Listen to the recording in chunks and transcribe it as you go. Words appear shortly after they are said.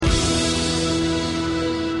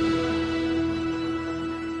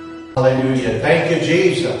Hallelujah. Thank you,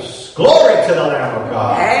 Jesus. Glory to the Lamb of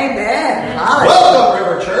God. Amen. Welcome,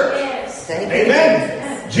 River Church. Yes.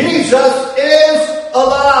 Amen. Jesus is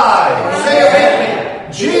alive. Say it with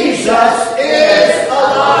me. Jesus is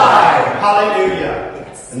alive.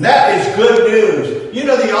 Hallelujah. And that is good news. You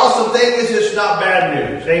know, the awesome thing is it's not bad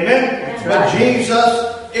news. Amen? But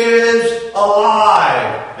Jesus is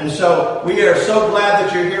alive. And so we are so glad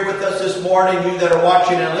that you're here with us this morning, you that are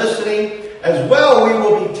watching and listening. As well, we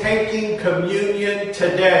will be taking communion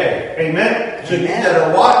today. Amen? So you that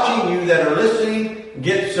are watching, you that are listening,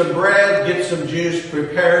 get some bread, get some juice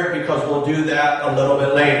prepared, because we'll do that a little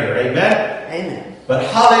bit later. Amen? Amen. But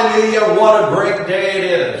hallelujah, what a great day it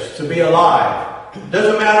is to be alive.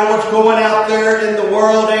 Doesn't matter what's going out there in the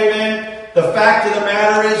world, amen? The fact of the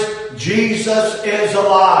matter is, Jesus is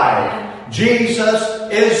alive. Jesus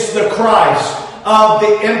is the Christ of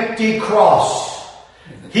the empty cross.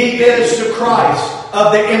 He is the Christ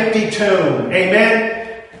of the empty tomb.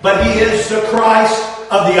 Amen? But He is the Christ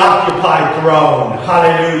of the occupied throne.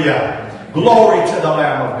 Hallelujah. Glory to the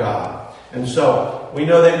Lamb of God. And so we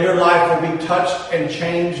know that your life will be touched and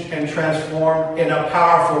changed and transformed in a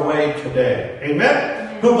powerful way today.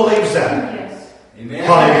 Amen? Who believes that? Yes. Amen.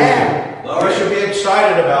 Hallelujah. We should be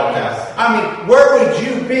excited about that. I mean, where would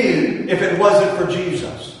you be if it wasn't for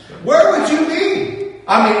Jesus? Where would you be?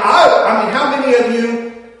 I mean, how many of you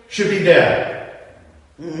should be dead?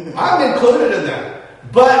 I'm included in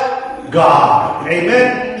that. But God.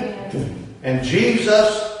 Amen? And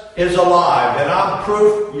Jesus is alive. And I'm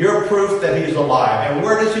proof, you're proof that He's alive. And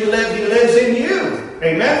where does He live? He lives in you.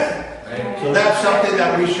 Amen? So that's something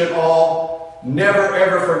that we should all never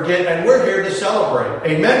ever forget. And we're here to celebrate.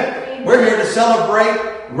 Amen? We're here to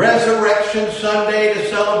celebrate Resurrection Sunday, to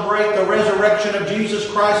celebrate the resurrection of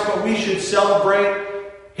Jesus Christ. But we should celebrate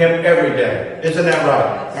Him every day. Isn't that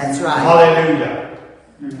right? That's right. Hallelujah.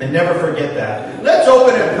 And never forget that. Let's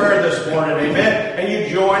open in prayer this morning. Amen. And you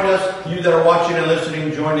join us, you that are watching and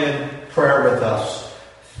listening, join in prayer with us.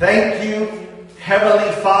 Thank you,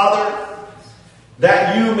 Heavenly Father,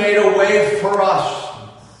 that you made a way for us.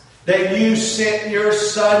 That you sent your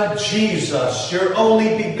Son, Jesus, your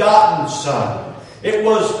only begotten Son. It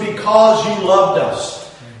was because you loved us.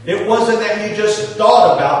 It wasn't that you just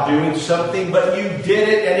thought about doing something, but you did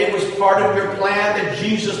it, and it was part of your plan that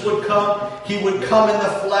Jesus would come. He would come in the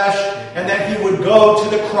flesh, and that He would go to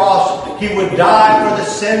the cross. He would die for the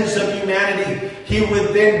sins of humanity. He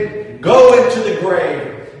would then go into the grave.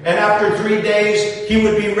 And after 3 days, He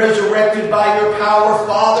would be resurrected by your power,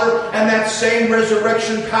 Father. And that same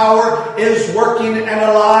resurrection power is working and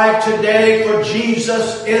alive today, for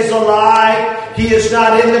Jesus is alive. He is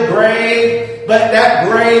not in the grave. But that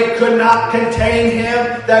grave could not contain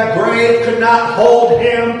Him. That grave could not hold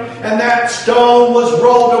Him. And that stone was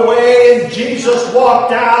rolled away, and Jesus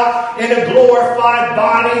walked out in a glorified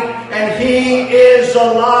body. And He is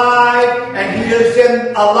alive. And He is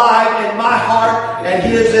alive in my heart. And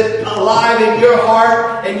He is alive in your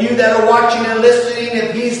heart. And you that are watching and listening,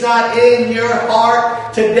 if He's not in your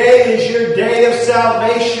heart, today is your day of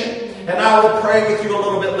salvation. And I will pray with you a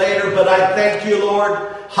little bit later. But I thank you,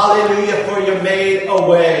 Lord, hallelujah, for you made a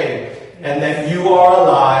way, and that you are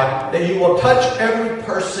alive, that you will touch every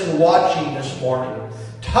person watching this morning.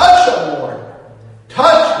 Touch them, Lord.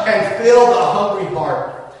 Touch and fill the hungry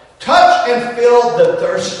heart. Touch and fill the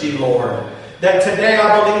thirsty, Lord. That today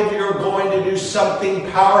I believe you're going to do something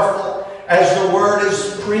powerful as the word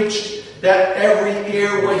is preached, that every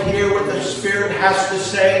ear will hear what the Spirit has to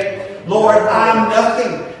say. Lord, I'm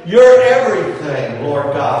nothing. You're everything,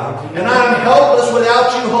 Lord God. And I'm helpless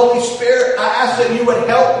without you, Holy Spirit. I ask that you would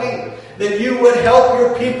help me, that you would help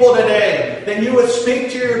your people today, that you would speak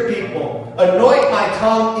to your people. Anoint my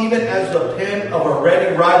tongue even as the pen of a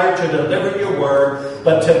ready writer to deliver your word.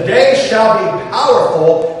 But today shall be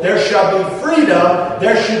powerful. There shall be freedom.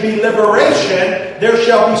 There should be liberation. There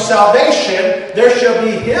shall be salvation. There shall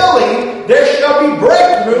be healing. There shall be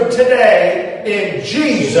breakthrough today. In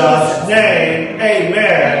Jesus' name,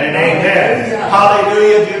 amen and amen.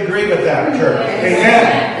 Hallelujah. Do you agree with that, church?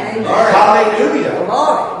 Amen. Hallelujah.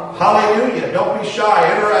 Hallelujah. Don't be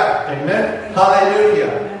shy. Interact. Amen.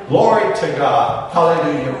 Hallelujah. Glory to God.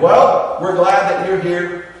 Hallelujah. Well, we're glad that you're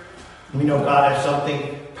here. We know God has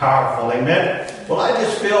something powerful. Amen. Well, I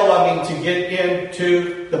just feel, to get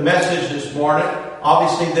into the message this morning.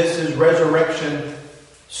 Obviously, this is Resurrection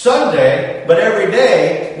Sunday, but every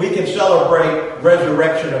day we can celebrate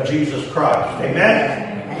resurrection of Jesus Christ.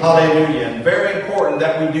 Amen? Hallelujah. And very important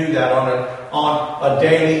that we do that on a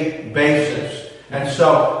daily basis. And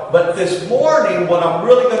so, but this morning, what I'm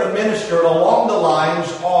really going to minister along the lines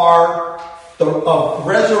of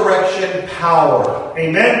resurrection power.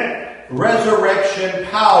 Amen? resurrection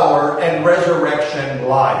power and resurrection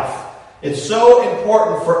life. It's so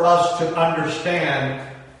important for us to understand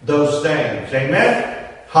those things. Amen?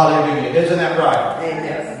 Hallelujah. Isn't that right?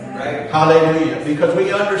 Amen. Right. Hallelujah. Because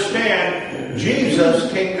we understand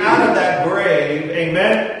Jesus came out of that grave.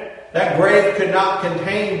 Amen? That grave could not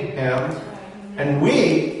contain him. And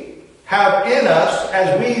we have in us,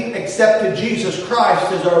 as we accepted Jesus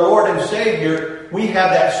Christ as our Lord and Savior, we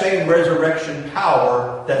have that same resurrection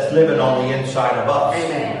power that's living on the inside of us.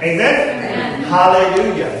 Amen. Amen? Amen.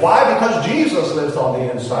 Hallelujah. Why? Because Jesus lives on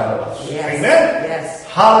the inside of us. Yes. Amen? Yes.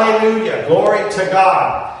 Hallelujah. Glory to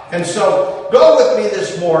God. And so, go with me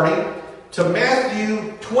this morning to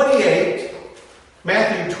Matthew 28.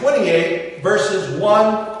 Matthew 28, verses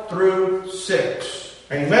 1 through 6.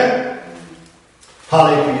 Amen?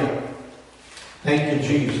 Hallelujah. Thank you,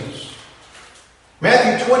 Jesus.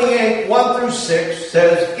 Matthew 28, 1 through 6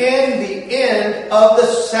 says, "In the end of the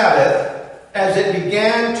Sabbath, as it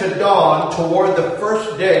began to dawn toward the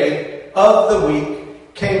first day of the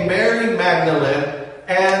week, came Mary Magdalene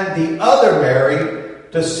and the other Mary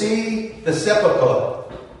to see the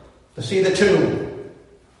sepulchre," to see the tomb.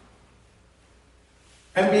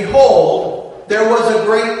 "And behold, there was a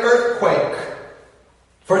great earthquake.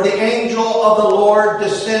 For the angel of the Lord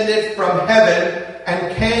descended from heaven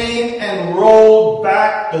and came and rolled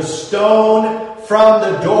back the stone from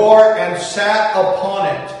the door and sat upon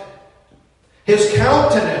it. His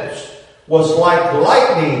countenance was like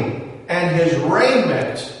lightning, and his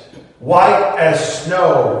raiment white as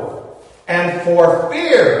snow. And for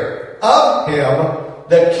fear of him,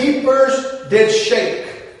 the keepers did shake,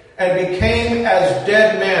 and became as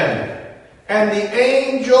dead men. And the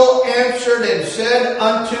angel answered and said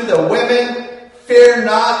unto the women, Fear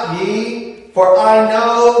not ye, for I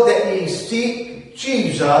know that ye seek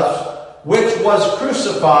Jesus, which was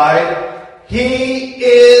crucified. He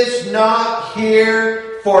is not here,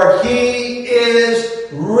 for he is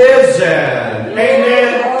risen."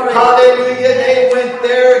 Amen. Hallelujah. They went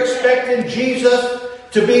there expecting Jesus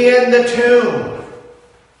to be in the tomb.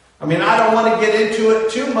 I mean, I don't want to get into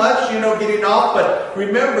it too much, getting off, but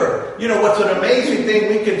remember, what's an amazing thing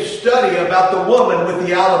we can study about the woman with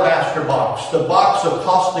the alabaster box, the box of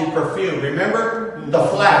costly perfume. Remember? The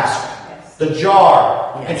flask, the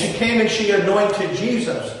jar. And she came and she anointed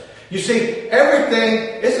Jesus. You see,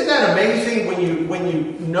 everything, isn't that amazing when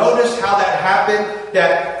you notice how that happened?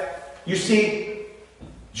 That, you see,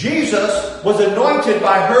 Jesus was anointed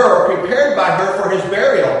by her or prepared by her for his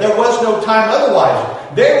burial. There was no time otherwise.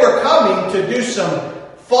 They were coming to do some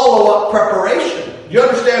follow-up preparation. You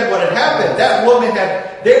understand what had happened? That woman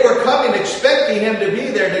they were coming expecting him to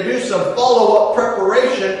be there to do some follow-up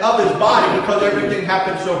preparation of his body because everything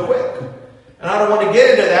happened so quick. And I don't want to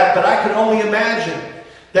get into that, but I can only imagine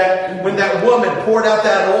that when that woman poured out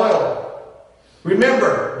that oil.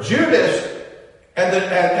 Remember, Judas and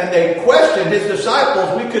they questioned his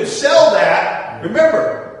disciples, we could sell that.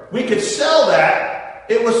 Drove We could sell that.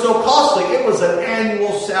 It was so costly. It was an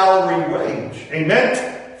annual salary wage. Amen?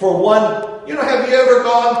 For one, have you ever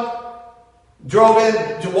drove in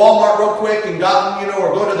to Walmart real quick and gotten,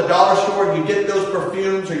 or go to the dollar store and you get those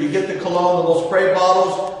perfumes or you get the cologne, the little spray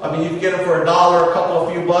bottles. I mean, you can get them for $1,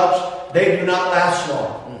 a few bucks. They do not last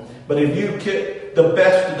long. But if you get the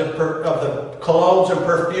best of the colognes and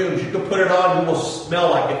perfumes, you can put it on, you will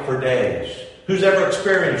smell like it for days. Who's ever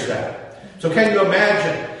experienced that? So can you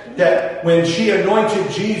imagine that when she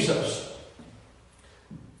anointed Jesus?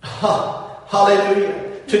 Hallelujah.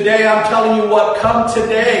 Today I'm telling you what, come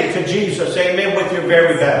today to Jesus, amen, with your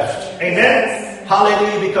very best. Amen? Yes.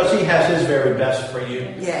 Hallelujah, because he has his very best for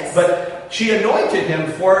you. Yes. But she anointed him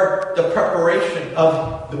for the preparation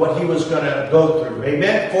of what he was going to go through.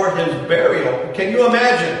 Amen? For his burial. Can you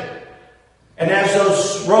imagine? And as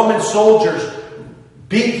those Roman soldiers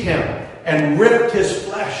beat him and ripped his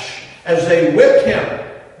flesh, as they whipped him,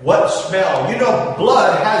 what smell?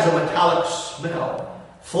 Blood has a metallic smell.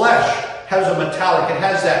 Flesh has a metallic. It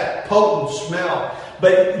has that potent smell.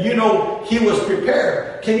 But he was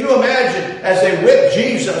prepared. Can you imagine as they whipped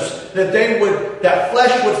Jesus that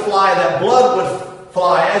flesh would fly, that blood would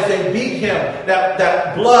fly as they beat him.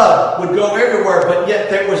 That blood would go everywhere, but yet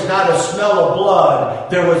there was not a smell of blood.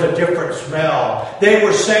 There was a different smell. They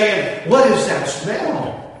were saying, "What is that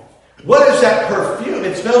smell? What is that perfume?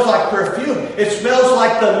 It smells like perfume. It smells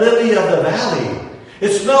like the lily of the valley.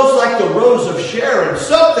 It smells like the rose of Sharon."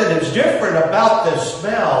 Something is different about this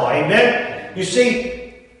smell. Amen? You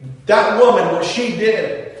see, that woman, what she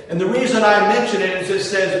did, and the reason I mention it is it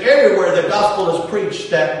says everywhere the gospel is preached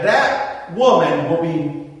that woman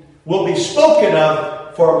will be spoken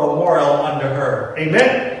of for a memorial unto her.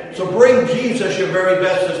 Amen? So bring Jesus your very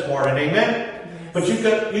best this morning. Amen? But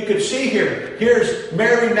you could see here, here's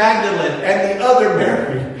Mary Magdalene and the other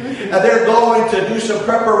Mary. And they're going to do some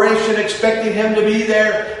preparation, expecting him to be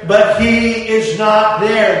there, but he is not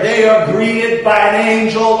there. They are greeted by an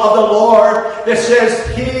angel of the Lord that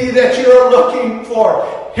says, he that you are looking for,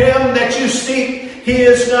 him that you seek, he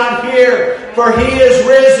is not here, for he is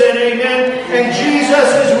risen. Amen. And Jesus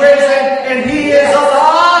is risen, and he is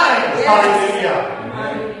alive. Hallelujah.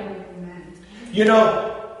 You know,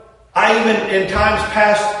 I even in times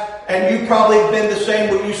past, and you probably have been the same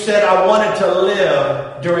when you said, I wanted to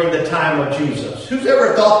live during the time of Jesus. Who's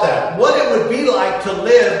ever thought that? What it would be like to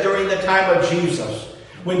live during the time of Jesus.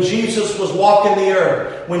 When Jesus was walking the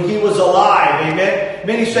earth. When he was alive. Amen.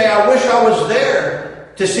 Many say, I wish I was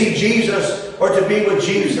there to see Jesus or to be with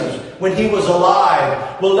Jesus when he was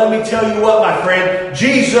alive. Well, let me tell you what, my friend.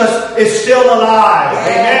 Jesus is still alive.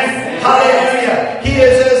 Amen. Hallelujah. He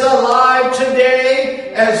is as alive today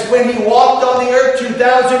as when he walked on the earth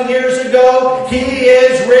 2,000 years ago. He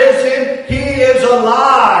is risen. He is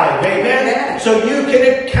alive. Amen. So you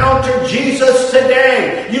can encounter Jesus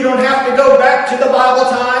today. You don't have to go back to the Bible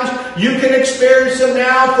times. You can experience him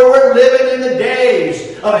now, for we're living in the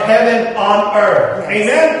days of heaven on earth.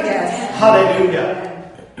 Amen. Yes. Hallelujah.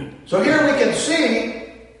 So here we can see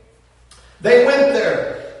they went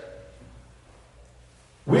there.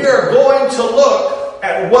 We are going to look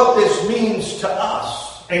at what this means to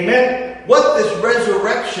us. Amen? What this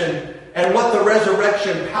resurrection and what the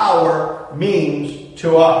resurrection power means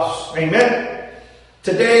to us. Amen?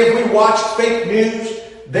 Today, if we watched fake news,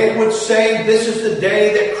 they would say this is the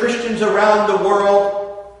day that Christians around the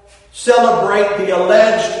world celebrate the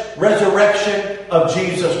alleged resurrection of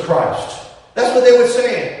Jesus Christ. That's what they would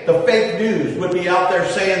say. The fake news would be out there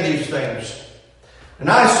saying these things. And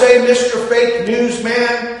I say, Mr. Fake News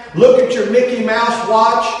Man, look at your Mickey Mouse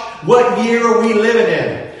watch. What year are we living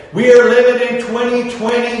in? We are living in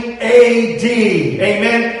 2020 AD.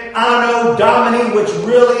 Amen. Anno Domini, which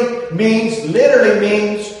literally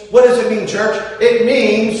means, what does it mean, church? It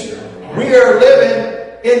means we are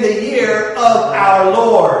living in the year of our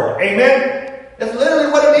Lord. Amen. That's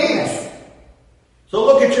literally what it means. So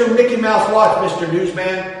look at your Mickey Mouse watch, Mr.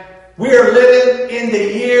 Newsman. We are living in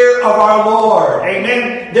the year of our Lord.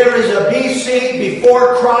 Amen. There is a BC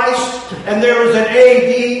before Christ, and there is an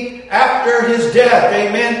AD after his death.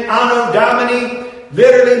 Amen. Anno Domini,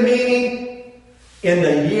 literally meaning in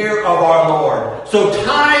the year of our Lord. So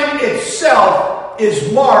time itself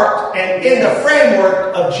is marked and in the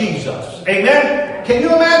framework of Jesus. Amen. Can you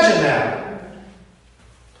imagine that?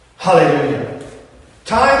 Hallelujah.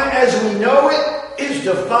 Time as we know it is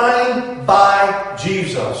defined by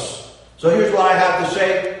Jesus. So here's what I have to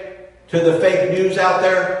say to the fake news out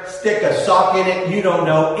there. Stick a sock in it. You don't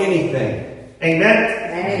know anything. Amen?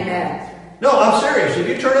 Amen. No, I'm serious. If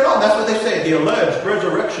you turn it on, that's what they say. The alleged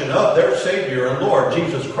resurrection of their Savior and Lord,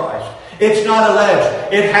 Jesus Christ. It's not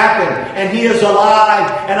alleged. It happened. And he is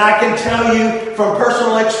alive. And I can tell you from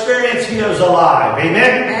personal experience, he is alive.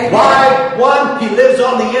 Amen? Amen. Why? One, he lives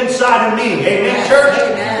on the inside of me. Amen, church?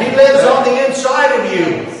 Amen. He lives on the inside of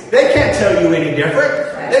you. They can't tell you any different.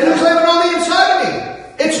 Then who's living on the inside of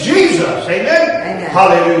me? It's Jesus. Amen? Amen.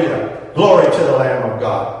 Hallelujah. Glory to the Lamb of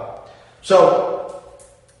God. So,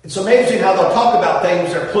 it's amazing how they'll talk about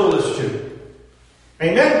things they're clueless to.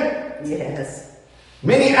 Amen? Yes.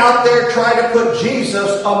 Many out there try to put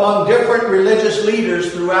Jesus among different religious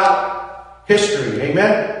leaders throughout history.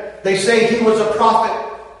 Amen? They say he was a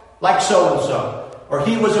prophet like so-and-so. Or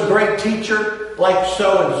he was a great teacher like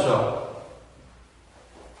so-and-so.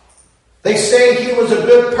 They say he was a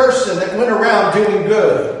good person that went around doing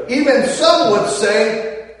good. Even some would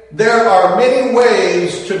say there are many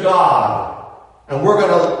ways to God. And we're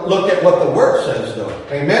going to look at what the Word says, though.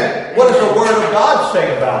 Amen? What does the Word of God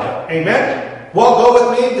say about it? Amen? Well,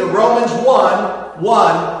 go with me to Romans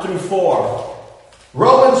 1 through 4.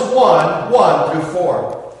 Romans 1 through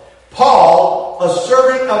 4. Paul, a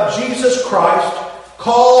servant of Jesus Christ,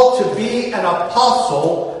 called to be an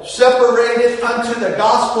apostle, separated unto the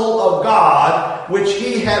gospel of God, which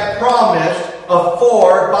he had promised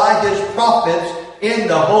afore by his prophets in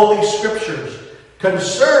the Holy Scriptures,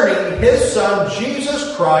 concerning his Son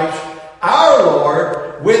Jesus Christ, our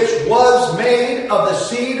Lord, which was made of the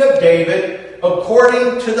seed of David,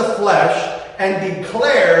 according to the flesh, and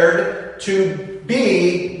declared to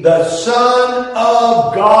be the Son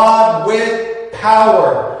of God with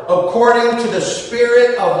power, according to the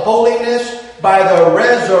Spirit of holiness, by the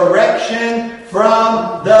resurrection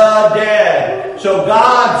from the dead. So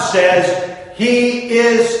God says he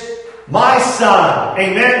is my Son.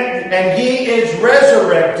 Amen? And He is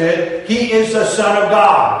resurrected. He is the Son of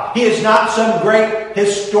God. He is not some great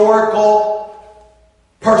historical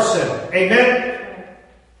person. Amen?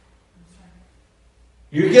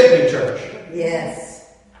 You get me, church?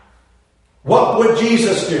 Yes. What would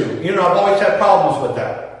Jesus do? You know, I've always had problems with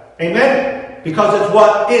that. Amen? Because it's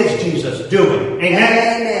what is Jesus doing.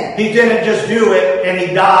 Amen? Amen. He didn't just do it and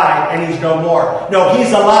He died and He's no more. No,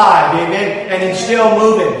 He's alive. Amen? And He's still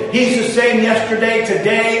moving. He's the same yesterday,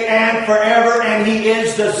 today, and forever. And He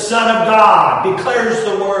is the Son of God. Declares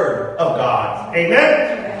the Word of God.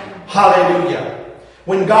 Amen? Hallelujah.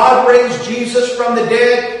 When God raised Jesus from the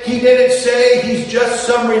dead, He didn't say He's just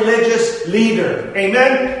some religious leader.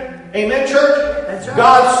 Amen? Amen, church? That's right.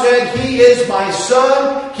 God said, He is my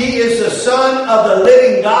Son. He is the Son of the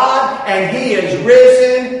living God. And He is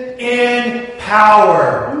risen in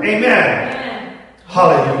power. Amen.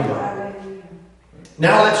 Hallelujah.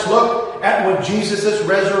 Now let's look at what Jesus'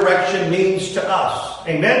 resurrection means to us.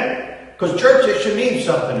 Amen? Because church, it should mean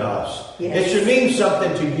something to us. Yes. It should mean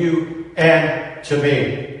something to you and to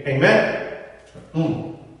me. Amen?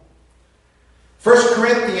 1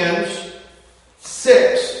 Corinthians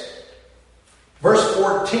 6 verse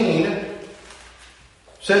 14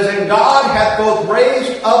 says, And God hath both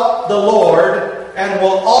raised up the Lord and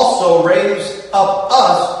will also raise up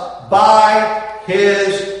us by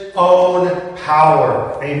His own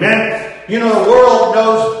power. Amen? You know, the world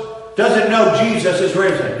doesn't know Jesus is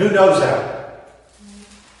risen. Who knows that?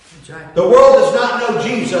 The world does not know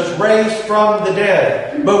Jesus raised from the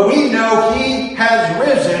dead. But we know He has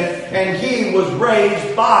risen and He was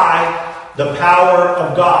raised by the power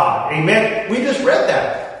of God. Amen? We just read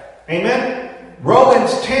that. Amen? Romans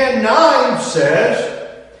 10:9 says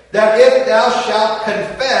that if thou shalt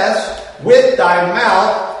confess with thy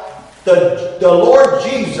mouth the Lord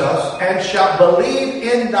Jesus and shalt believe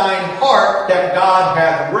in thine heart that God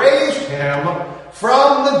hath raised Him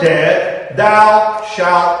from the dead, thou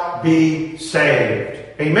shalt be saved.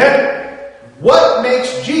 Amen? What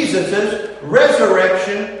makes Jesus'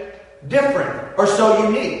 resurrection different or so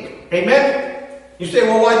unique? Amen? You say,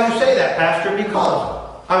 well, why do you say that, Pastor? Because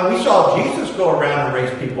we saw Jesus go around and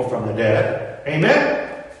raise people from the dead.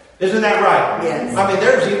 Amen? Isn't that right? Yes.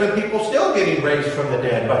 There's even people still getting raised from the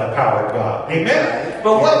dead by the power of God. Amen? Right.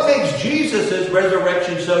 But what makes Jesus'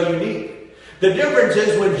 resurrection so unique? The difference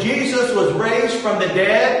is when Jesus was raised from the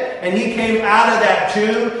dead and He came out of that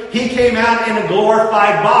tomb, He came out in a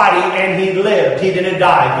glorified body and He lived. He didn't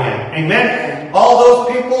die again. Amen? All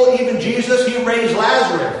those people, even Jesus, He raised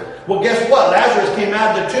Lazarus. Well, guess what? Lazarus came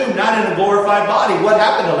out of the tomb, not in a glorified body. What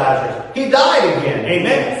happened to Lazarus? He died again.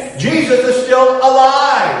 Amen? Jesus is still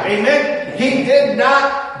alive. Amen? He did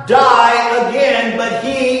not die again, but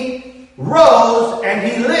He rose and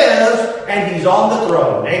He lives and He's on the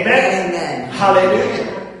throne. Amen? Amen.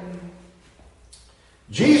 Hallelujah.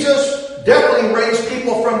 Jesus definitely raised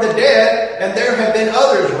people from the dead, and there have been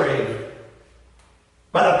others raised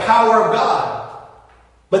by the power of God.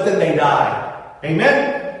 But then they died.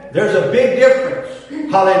 Amen? There's a big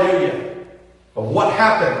difference, hallelujah, of what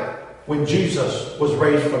happened when Jesus was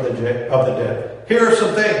raised from the dead. Here are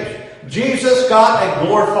some things. Jesus got a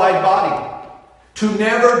glorified body to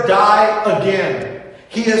never die again.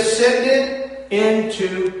 He ascended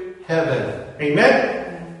into heaven.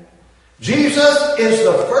 Amen? Jesus is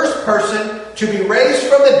the first person to be raised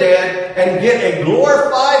from the dead and get a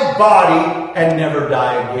glorified body and never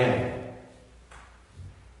die again.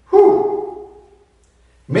 Whew.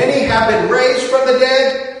 Many have been raised from the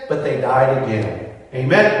dead, but they died again.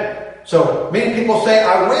 Amen? So many people say,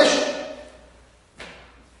 I wish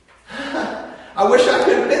I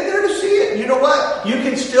could have been there to see it. You know what? You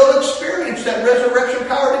can still experience that resurrection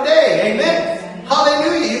power today. Amen?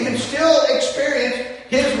 Hallelujah. You can still experience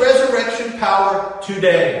His resurrection power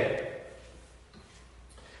today.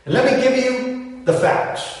 And let me give you the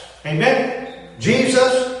facts. Amen?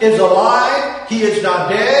 Jesus is alive. He is not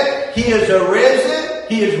dead. He is arisen.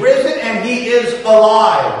 He is risen and He is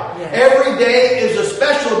alive. Yes. Every day is a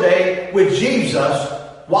special day with Jesus.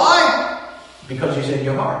 Why? Because He's in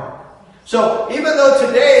your heart. So even though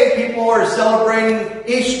today people are celebrating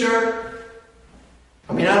Easter,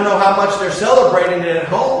 I don't know how much they're celebrating it at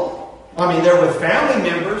home. They're with family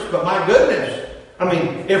members, but my goodness.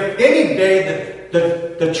 If any day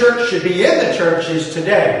that the church should be in the church is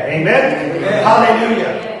today. Amen? Amen.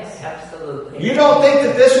 Hallelujah. You don't think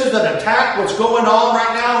that this is an attack, what's going on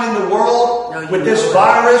right now in the world with this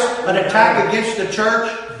virus, an attack against the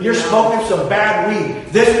church? You're smoking some bad weed.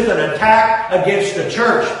 This is an attack against the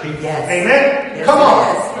church, people. Yes. Amen? Yes. Come on.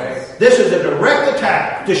 Yes. This is a direct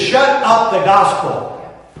attack to shut up the gospel.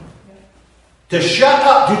 To shut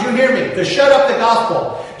up. Did you hear me? To shut up the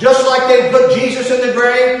gospel. Just like they put Jesus in the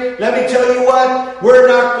grave, let me tell you what, we're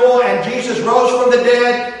not going, and Jesus rose from the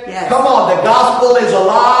dead. Yes. Come on, the gospel is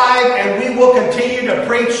alive, and we will continue to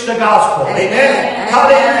preach the gospel. Amen. Amen.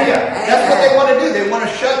 Hallelujah. Amen. That's what they want to do. They want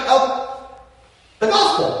to shut up the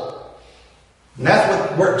gospel. And that's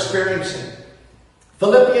what we're experiencing.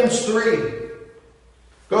 Philippians 3.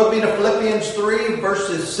 Go with me to Philippians 3,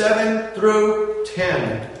 verses 7 through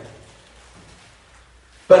 10.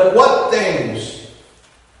 But what things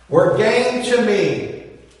were gained to me,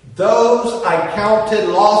 those I counted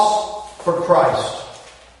loss for Christ.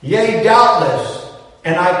 Yea, doubtless,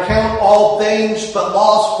 and I count all things but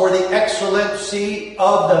loss for the excellency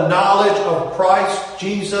of the knowledge of Christ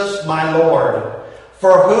Jesus my Lord,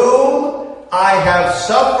 for whom I have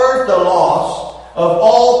suffered the loss of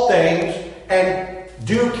all things, and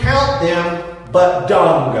do count them but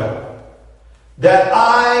dung, that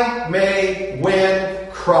I may win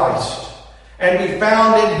Christ, and be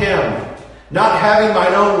found in Him, not having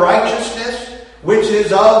mine own righteousness, which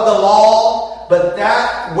is of the law, but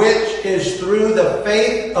that which is through the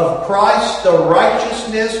faith of Christ, the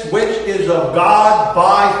righteousness which is of God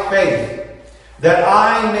by faith, that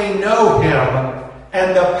I may know Him,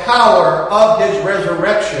 and the power of His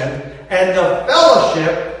resurrection, and the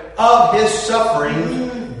fellowship of His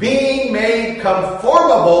suffering, being made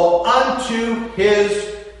conformable unto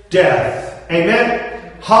His death. Amen.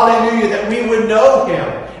 Hallelujah, that we would know Him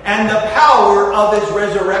and the power of His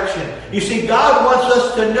resurrection. You see, God wants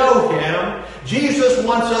us to know Him. Jesus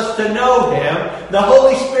wants us to know Him. The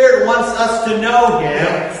Holy Spirit wants us to know Him,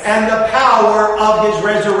 yes, and the power of His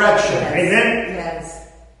resurrection. Yes. Amen? Yes.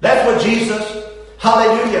 That's what Jesus,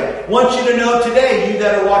 hallelujah, wants you to know today, you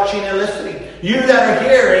that are watching and listening. You that are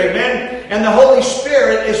here, amen? And the Holy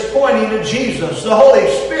Spirit is pointing to Jesus. The Holy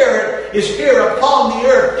Spirit is here upon the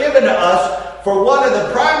earth, given to us for one of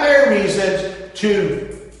the primary reasons,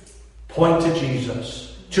 to point to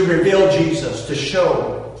Jesus, to reveal Jesus, to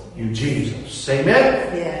show you Jesus.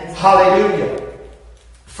 Amen? Yes. Hallelujah.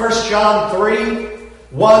 1 John 3,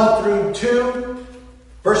 1 through 2,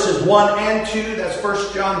 verses 1 and 2. That's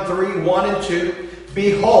 1 John 3, 1 and 2.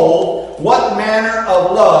 Behold, what manner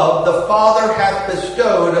of love the Father hath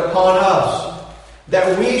bestowed upon us,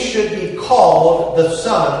 that we should be called the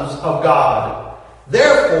sons of God.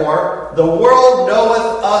 Therefore, the world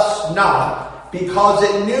knoweth us not, because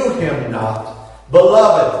it knew Him not.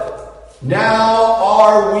 Beloved, now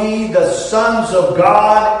are we the sons of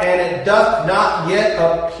God, and it doth not yet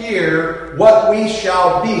appear what we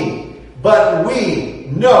shall be. But we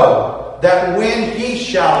know that when He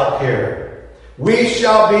shall appear, we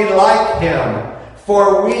shall be like Him,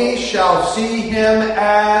 for we shall see Him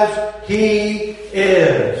as He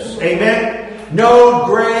is. Amen. No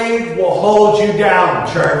grave will hold you down,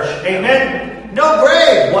 church. Amen? No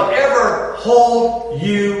grave will ever hold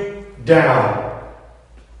you down.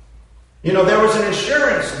 You know, there was an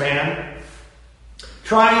insurance man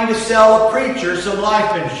trying to sell a preacher some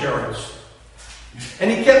life insurance. And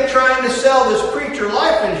he kept trying to sell this preacher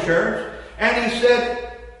life insurance. And he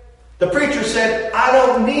said, the preacher said, I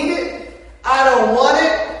don't need it. I don't want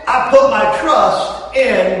it. I put my trust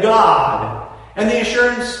in God. And the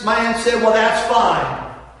insurance man said, well, that's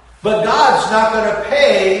fine. But God's not going to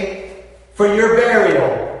pay for your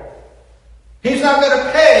burial. He's not going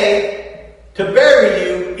to pay to bury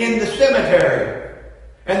you in the cemetery.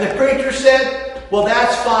 And the preacher said, well,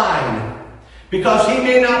 that's fine. Because He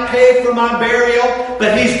may not pay for my burial,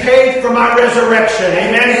 but He's paid for my resurrection.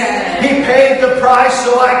 Amen? He paid the price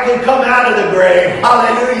so I can come out of the grave.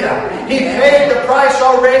 Hallelujah. He paid the price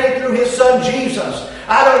already through His Son Jesus.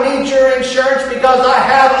 I don't need your insurance because I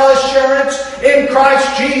have assurance in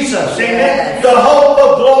Christ Jesus. Amen. The hope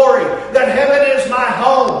of glory. That heaven is my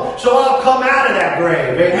home. So I'll come out of that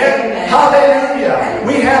grave. Amen. Hallelujah.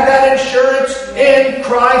 We have that insurance in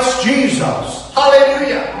Christ Jesus.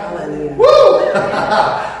 Hallelujah. Hallelujah. Woo!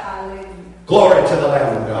 Hallelujah. Glory to the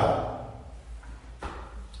Lamb of God.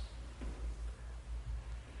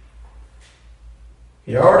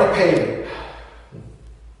 He already paid it.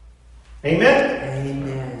 Amen?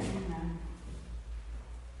 Amen.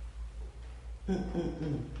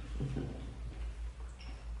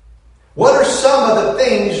 What are some of the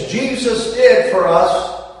things Jesus did for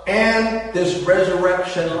us and this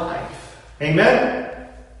resurrection life? Amen?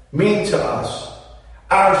 Mean to us.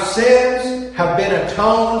 Our sins have been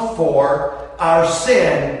atoned for. Our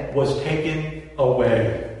sin was taken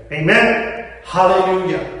away. Amen?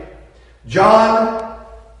 Hallelujah. John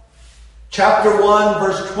chapter 1,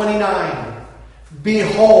 verse 29.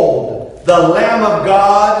 Behold, the Lamb of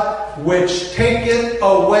God, which taketh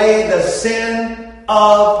away the sin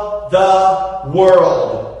of the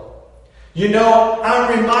world. You know,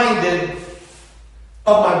 I'm reminded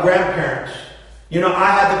of my grandparents. You know,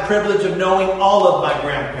 I had the privilege of knowing all of my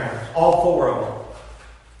grandparents, all 4 of them.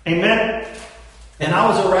 Amen? And I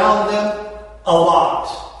was around them a lot.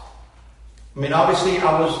 I mean, obviously,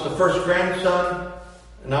 I was the first grandson,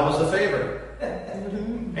 and I was the favorite.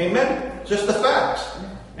 Amen? Just the facts.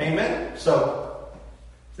 Amen? So,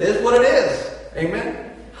 it is what it is.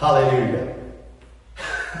 Amen? Hallelujah.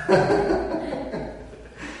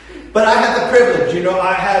 But I had the privilege, you know,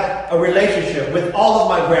 I had a relationship with all of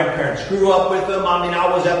my grandparents. Grew up with them. I mean, I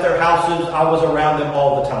was at their houses. I was around them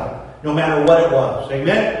all the time, no matter what it was.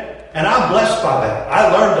 Amen? And I'm blessed by that. I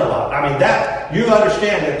learned a lot. I mean, that, you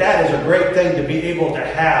understand that is a great thing to be able to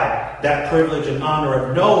have that privilege and honor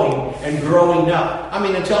of knowing and growing up. I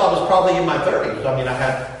mean, until I was probably in my 30s. I mean, I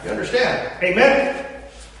had, you understand? Amen?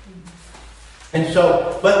 And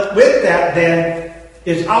so, but with that then,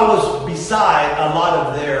 is I was beside a lot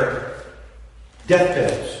of their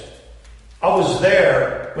deathbeds. I was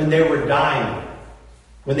there when they were dying,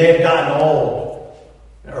 when they had gotten old,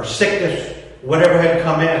 or sickness, whatever had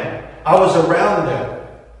come in. I was around them.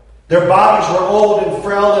 Their bodies were old and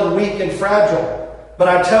frail and weak and fragile. But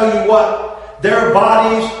I tell you what, their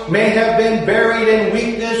bodies may have been buried in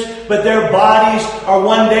weakness, but their bodies are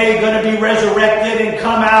one day going to be resurrected and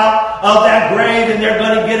come out of that grave, and they're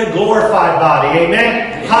going to get a glorified body.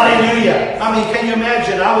 Amen? Hallelujah. I mean, can you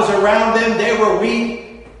imagine? I was around them. They were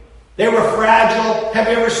weak. They were fragile. Have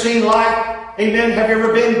you ever seen life? Amen? Have you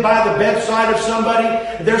ever been by the bedside of somebody?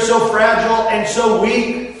 They're so fragile and so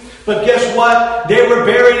weak. But guess what? They were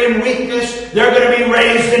buried in weakness. They're going to be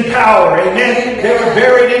raised in power. Amen? They were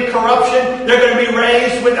buried in corruption. They're going to be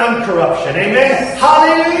raised with uncorruption. Amen?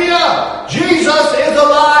 Hallelujah! Jesus is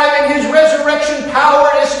alive, and His resurrection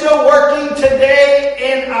power is still working today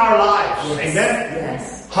in our lives. Amen?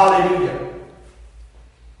 Yes. Hallelujah.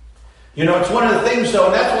 You know, it's one of the things, though,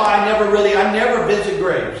 and that's why I never visit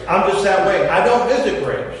graves. I'm just that way. I don't visit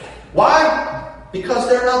graves. Why? Because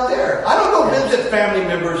they're not there. I don't go visit family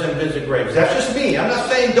members and visit graves. That's just me. I'm not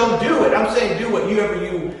saying don't do it. I'm saying do whatever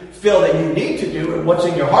you feel that you need to do and what's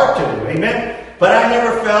in your heart to do. Amen? But I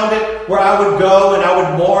never found it where I would go and I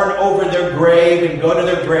would mourn over their grave and go to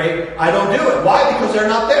their grave. I don't do it. Why? Because they're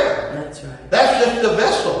not there. That's right. That's just the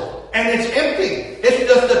vessel. And it's empty. It's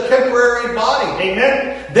just a temporary body.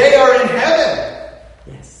 Amen? They are in heaven.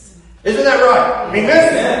 Yes. Isn't that right? Amen?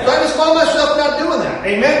 Yes. So I just find myself not doing that.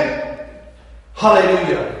 Amen?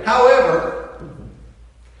 Hallelujah. However,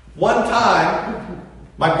 one time,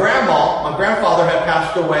 my grandfather had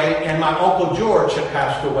passed away, and my Uncle George had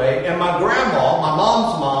passed away, and my grandma, my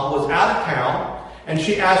mom's mom, was out of town, and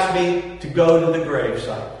she asked me to go to the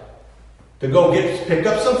gravesite. To go pick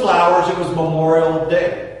up some flowers. It was Memorial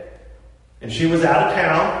Day. And she was out of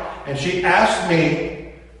town, and she asked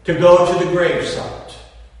me to go to the gravesite.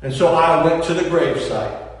 And so I went to the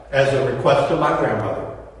gravesite as a request of my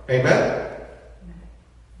grandmother. Amen?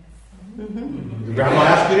 Mm-hmm. Grandma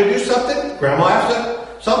asked you to do something. Grandma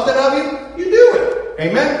asked something of you. You do it.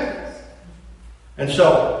 Amen? And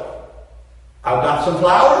so, I got some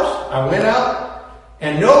flowers. I went out.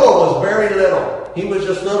 And Noah was very little. He was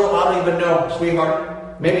just little. I don't even know,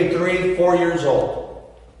 sweetheart. Maybe 3, 4 years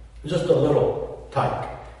old. Just a little tyke.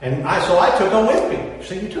 And so I took him with me.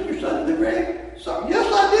 So you took your son to the grave? So,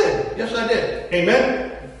 yes, I did. Yes, I did.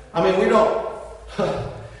 Amen? I mean, we don't...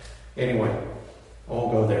 Anyway, I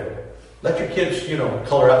won't go there. Let your kids,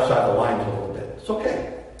 color outside the lines a little bit. It's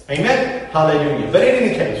okay. Amen? Hallelujah. But in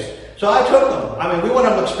any case, so I took them. I mean, we want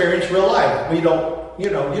them to experience real life. We don't, you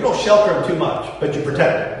don't shelter them too much, but you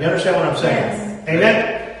protect them. You understand what I'm saying? Yes.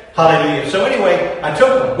 Amen? Hallelujah. So anyway, I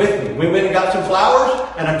took them with me. We went and got some flowers,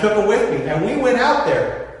 and I took them with me. And we went out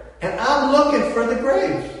there, and I'm looking for the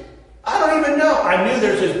graves. I don't even know. I knew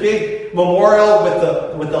there's this big memorial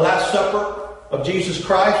with the Last Supper of Jesus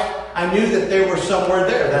Christ. I knew that they were somewhere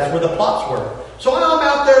there. That's where the plots were. So I'm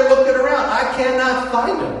out there looking around. I cannot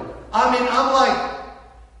find them. I mean, I'm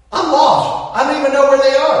lost. I don't even know where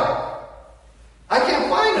they are. I can't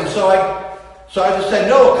find them. So I just said,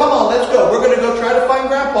 Noah, come on, let's go. We're going to go try to find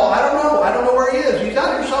Grandpa. I don't know. I don't know where he is. He's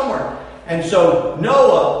out here somewhere. And so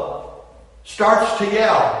Noah starts to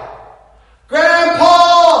yell,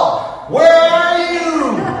 Grandpa, where are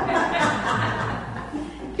you?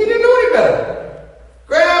 He didn't know any better.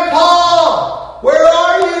 Grandpa, where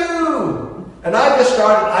are you? And I just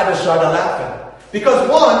started laughing. Because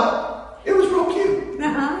one, it was real cute.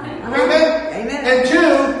 Amen? Amen. And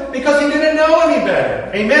two, because he didn't know any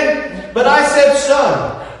better. Amen? But I said,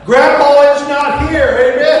 son, Grandpa is not here.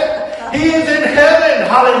 Amen? He is in heaven.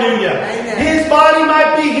 Hallelujah. Amen. His body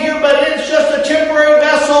might be here, but it's just a temporary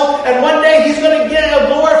vessel. And one day He's going to get a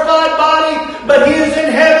glorified body. But He is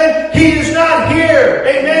in heaven. He is not here.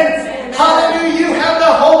 Amen. Hallelujah. You have the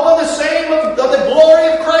hope of the same, of the glory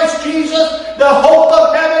of Christ Jesus. The hope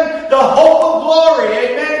of heaven. The hope of glory.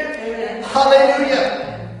 Amen.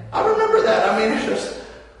 Hallelujah. I remember that. I mean, it's just,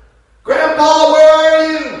 Grandpa, where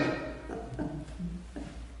are you?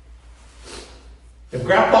 If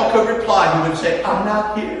Grandpa could reply, he would say, I'm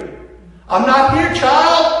not here. I'm not here,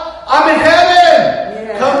 child. I'm in heaven.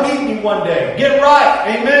 Yeah. Come meet me one day. Get right.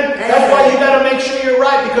 Amen. That's why you got to make sure you're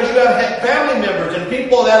right, because you have family members and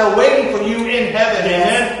people that are waiting for you in heaven.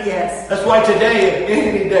 Amen. Yes. That's why today,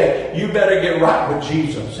 any day, you better get right with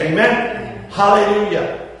Jesus. Amen.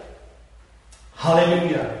 Hallelujah.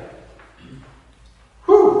 Hallelujah.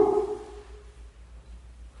 Whew.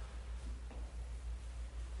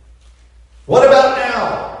 What about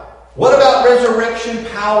now? What about resurrection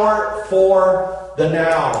power for the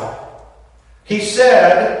now? He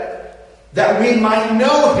said that we might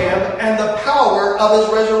know Him and the power of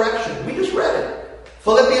His resurrection. We just read it.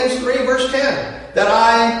 Philippians 3 verse 10. That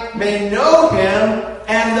I may know Him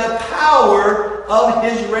and the power of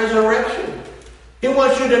His resurrection. He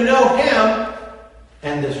wants you to know Him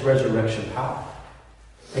and this resurrection power.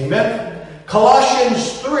 Amen.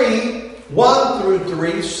 Colossians 3, 1 through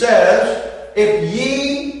 3 says, if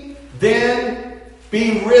ye then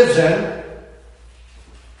be risen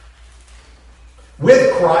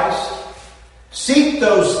with Christ, seek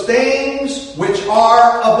those things which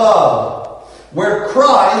are above, where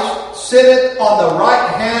Christ sitteth on the right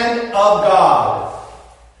hand of God.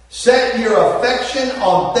 Set your affection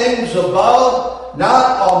on things above,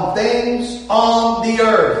 not on things on the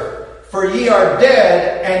earth. For ye are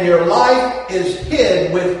dead, and your life is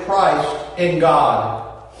hid with Christ in God.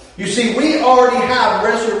 You see, we already have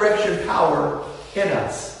resurrection power in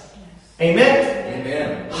us. Amen?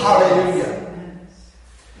 Amen. Hallelujah.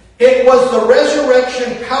 It was the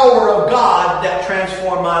resurrection power of God that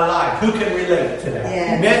transformed my life. Who can relate to that?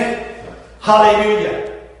 Yes. Amen?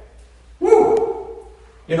 Hallelujah. Woo!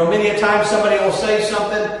 You know, many a time somebody will say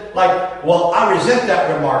something like, well, I resent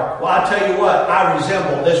that remark. Well, I tell you what, I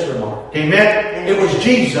resemble this remark. Amen? It was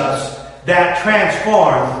Jesus that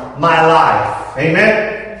transformed my life.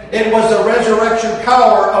 Amen? It was the resurrection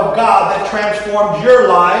power of God that transformed your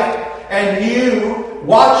life, and you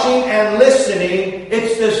watching and listening,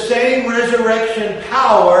 it's the same resurrection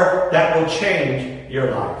power that will change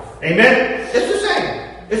your life. Amen? It's the same.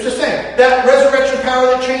 It's the same. That resurrection power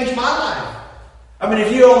that changed my life. I mean,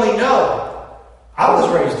 if you only know, I was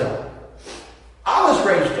raised up. I was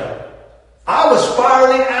raised up. I was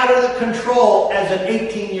spiraling out of the control as an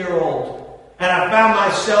 18-year-old. And I found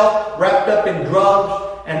myself wrapped up in drugs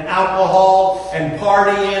and alcohol and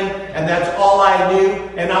partying, and that's all I knew,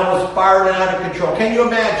 and I was spiraling out of control. Can you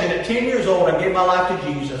imagine? At 10 years old, I gave my life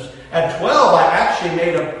to Jesus. At 12, I actually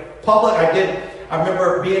made a public, I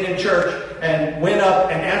remember being in church and went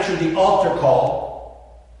up and answered the altar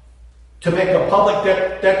call to make a public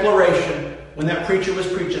declaration when that preacher was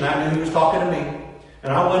preaching. I knew he was talking to me.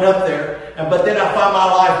 And I went up there, but then I found my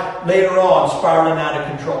life later on spiraling out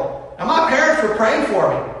of control. And my parents were praying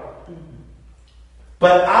for me.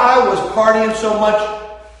 But I was partying so much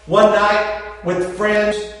one night with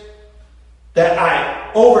friends that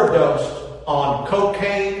I overdosed on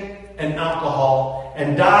cocaine and alcohol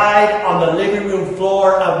and died on the living room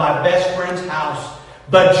floor of my best friend's house.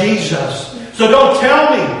 But Jesus. So don't tell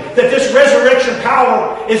me that this resurrection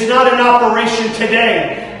power is not in operation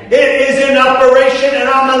today. It is in operation, and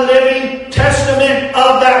I'm a living testament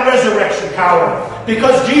of that resurrection power.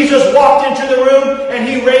 Because Jesus walked into the room and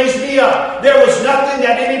He raised me up. There was nothing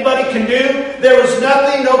that anybody can do. There was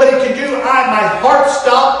nothing nobody could do. My heart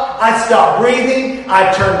stopped. I stopped breathing.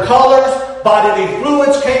 I turned colors. Bodily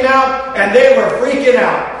fluids came out, and they were freaking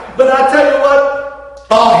out. But I tell you what,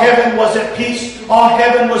 all heaven was at peace. All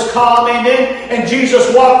heaven was calm. Amen. And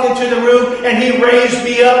Jesus walked into the room and He raised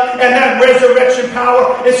me up. And that resurrection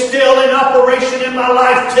power is still in operation in my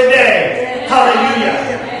life today.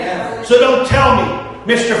 Hallelujah. So don't tell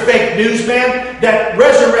me, Mr. Fake Newsman, that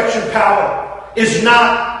resurrection power is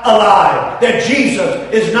not alive. That Jesus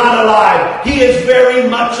is not alive. He is very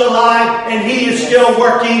much alive, and He is still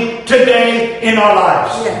working today in our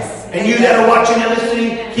lives. Yes. And you that are watching and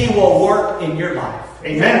listening, He will work in your life.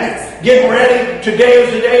 Amen. Get ready. Today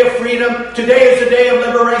is the day of freedom. Today is the day of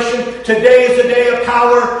liberation. Today is the day of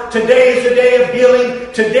power. Today is the day of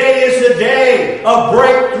healing. Today is the day of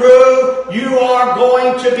breakthrough. You are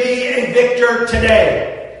going to be a victor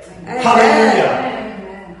today. Amen. Hallelujah.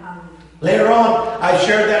 Amen. Later on, I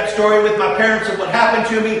shared that story with my parents of what happened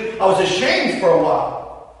to me. I was ashamed for a while.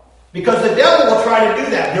 Because the devil will try to do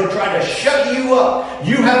that. He'll try to shut you up.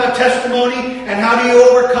 You have a testimony, and how do you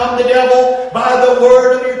overcome the devil? By the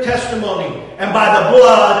word of your testimony and by the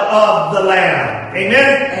blood of the Lamb.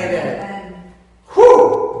 Amen? Amen.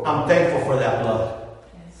 Whew! I'm thankful for that blood.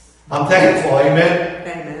 I'm thankful. Amen?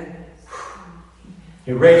 Amen.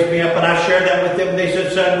 He raised me up, and I shared that with them. They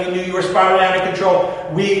said, son, we knew you were spiraling out of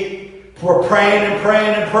control. We were praying and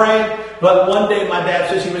praying and praying. But one day my dad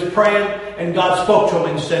says he was praying, and God spoke to him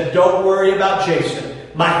and said, don't worry about Jason.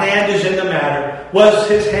 My hand is in the matter. Was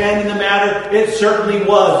his hand in the matter? It certainly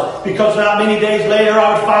was. Because not many days later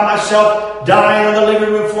I would find myself dying on the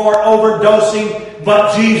living room floor, overdosing.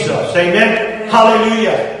 But Jesus. Amen?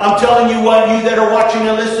 Hallelujah. I'm telling you what, you that are watching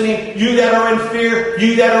and listening, you that are in fear,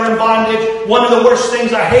 you that are in bondage, one of the worst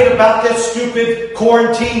things I hate about this stupid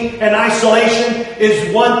quarantine and isolation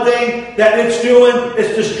is one thing that it's doing,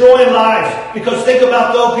 it's destroying lives. Because think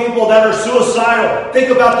about those people that are suicidal.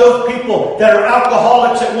 Think about those people that are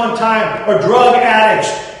alcoholics at one time or drug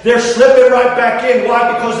addicts. They're slipping right back in.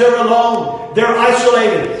 Why? Because they're alone. They're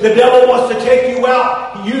isolated. The devil wants to take you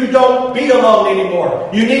out. You don't be alone anymore.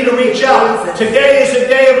 You need to reach out. Today is a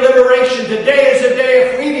day of liberation. Today is a day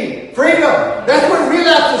of freedom. Freedom. That's when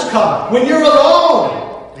relapses come. When you're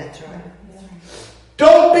alone. That's right.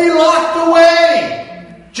 Don't be locked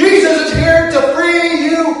away. Jesus is here to free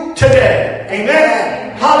you today.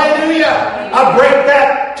 Amen. Hallelujah. I break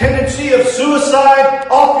that tendency of suicide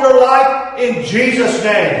off your life in Jesus'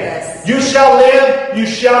 name. Yes. You shall live, you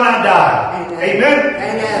shall not die. Amen.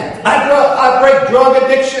 Amen. I break drug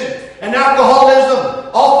addiction and alcoholism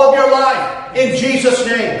off of your life in Jesus'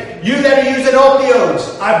 name. You that are using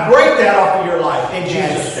opioids, I break that off of your life in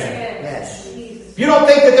Jesus' name. Yes. If you don't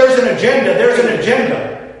think that there's an agenda, there's an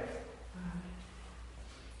agenda.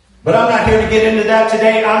 But I'm not here to get into that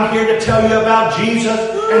today. I'm here to tell you about Jesus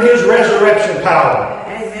and His resurrection power.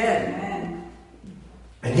 Amen.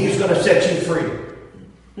 And He's going to set you free.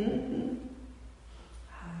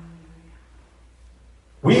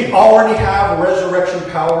 We already have resurrection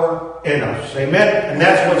power in us. Amen? And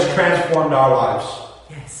that's what's transformed our lives.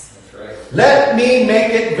 Yes. That's right. Let me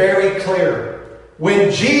make it very clear.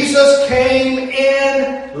 When Jesus came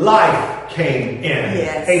in, life came in.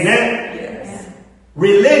 Yes. Amen? Yes.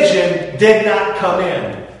 Religion did not come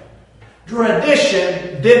in.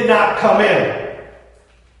 Tradition did not come in.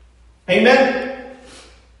 Amen?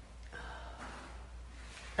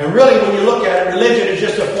 And really, when you look at it, religion is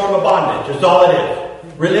just a form of bondage. That's all it is.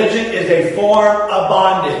 Religion is a form of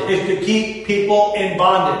bondage. It's to keep people in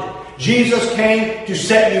bondage. Jesus came to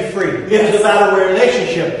set you free. It is about a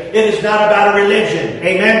relationship. It is not about a religion.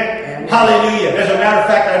 Amen? Hallelujah. As a matter of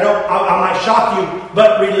fact, I might shock you,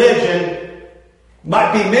 but religion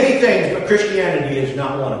might be many things, but Christianity is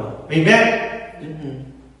not one of them.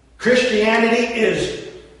 Amen? Christianity is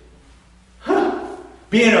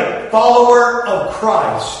being a follower of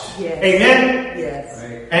Christ. Yes. Amen? Yes.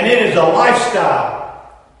 Right. And it is a lifestyle.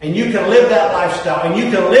 And you can live that lifestyle. And you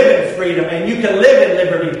can live in freedom. And you can live in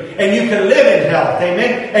liberty. And you can live in health.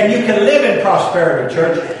 Amen? And you can live in prosperity,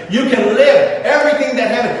 church. You can live everything that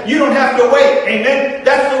heaven. You don't have to wait. Amen?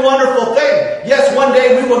 That's the wonderful thing. Yes, one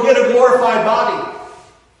day we will get a glorified body.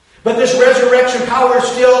 But this resurrection power is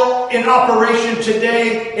still in operation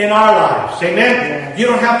today in our lives. Amen? You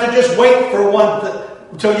don't have to just wait for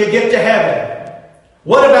until you get to heaven.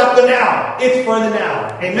 What about the now? It's for the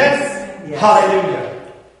now. Amen? Yes. Hallelujah.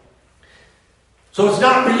 So it's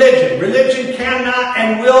not religion. Religion cannot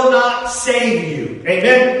and will not save you.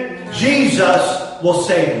 Amen? Jesus will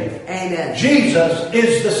save you. Amen. Jesus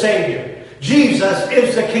is the Savior. Jesus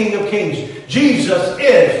is the King of Kings. Jesus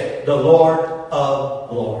is the Lord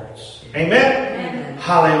of Lords. Amen?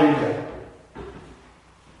 Hallelujah.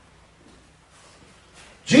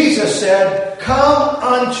 Jesus said, "Come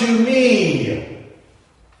unto me."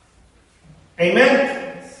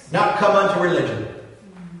 Amen? Not come unto religion.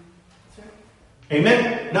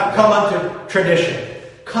 Amen? Not come unto tradition.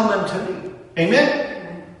 Come unto me.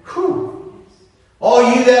 Amen? Whew.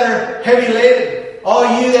 All you that are heavy laden, all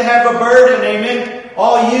you that have a burden, amen?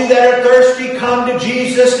 All you that are thirsty, come to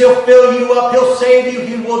Jesus. He'll fill you up. He'll save you.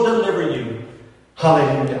 He will deliver you.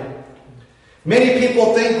 Hallelujah. Many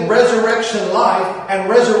people think resurrection life and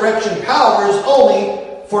resurrection power is only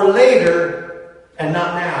for later and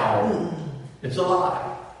not now. It's a lie.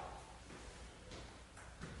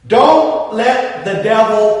 Don't let the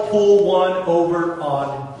devil pull one over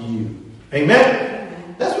on you.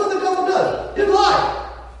 Amen? That's what the devil does. It's a lie.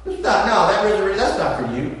 It's not, no, that resurrection, that's not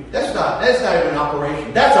for you. That's not even an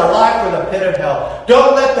operation. That's a lie for the pit of hell.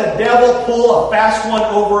 Don't let the devil pull a fast one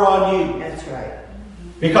over on you. That's right.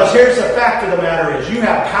 Because here's the fact of the matter is, you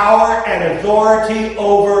have power and authority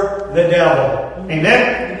over the devil.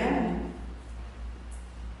 Amen? Amen.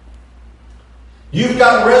 You've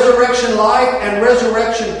got resurrection life and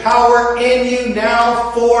resurrection power in you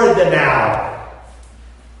now for the now.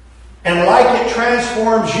 And like it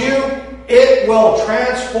transforms you, it will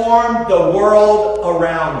transform the world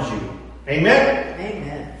around you. Amen?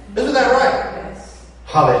 Amen. Isn't that right? Yes.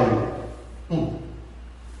 Hallelujah.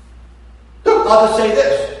 I'll just say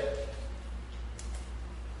this.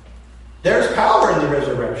 There's power in the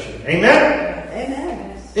resurrection. Amen?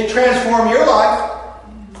 Amen. It transformed your life.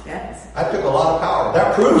 Yes. I took a lot of power.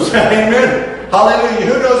 That proves that. Amen. Hallelujah.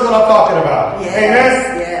 Who knows what I'm talking about? Yes,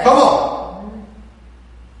 Amen? yes. Come on.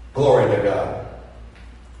 Glory to God.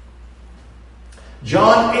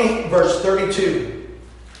 John 8, verse 32.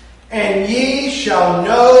 And ye shall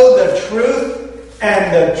know the truth,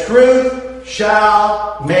 and the truth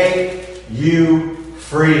shall make you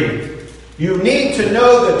free. You need to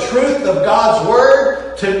know the truth of God's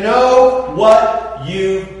Word to know what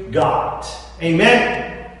you got.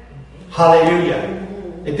 Amen? Hallelujah.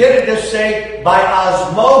 It didn't just say, by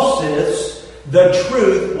osmosis, the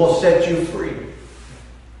truth will set you free.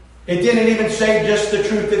 It didn't even say just the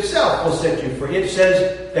truth itself will set you free. It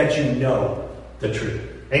says that you know the truth.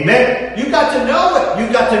 Amen? You've got to know it.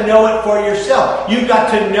 You've got to know it for yourself. You've got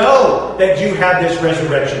to know that you have this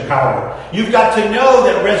resurrection power. You've got to know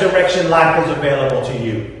that resurrection life is available to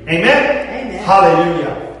you. Amen? Amen.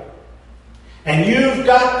 Hallelujah. And you've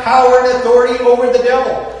got power and authority over the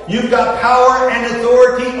devil. You've got power and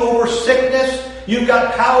authority over sickness. You've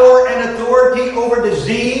got power and authority over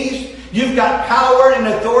disease. You've got power and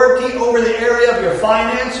authority over the area of your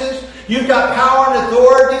finances. You've got power and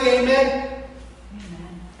authority, amen,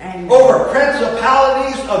 over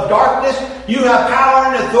principalities of darkness. You have power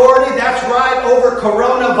and authority, that's right, over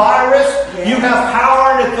coronavirus. Yes. You have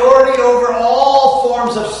power and authority over all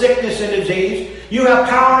forms of sickness and disease. You have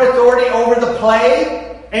power and authority over the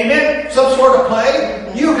plague. Amen? Some sort of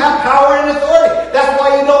plague. You have power and authority. That's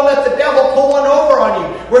why you don't let the devil pull one over on you,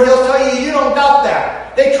 where he'll tell you you don't got that.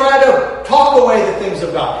 They try to talk away the things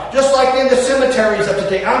of God. Just like in the cemeteries of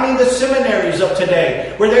today. The seminaries of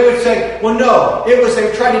today. Where they would say, well, no. They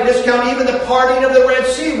would try to discount even the parting of the Red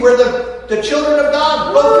Sea where the children of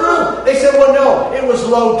God go through. They said, well, no. It was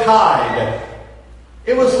low tide.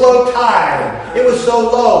 It was low tide. It was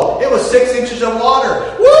so low. It was 6 inches of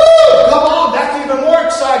water. Woo! Come on. That's even more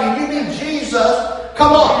exciting. You mean Jesus?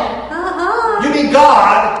 Come on. You mean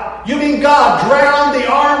God? You mean God drowned the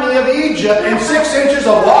army of Egypt in 6 inches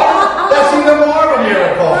of water? That's even more of a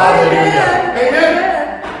miracle. Hallelujah.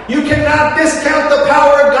 Amen. You cannot discount the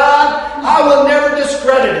power of God. I will never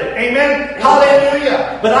discredit it. Amen.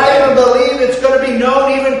 Hallelujah. But I even believe it's going to be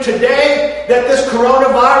known even today that this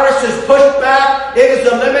coronavirus is pushed back. It is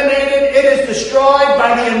eliminated. It is destroyed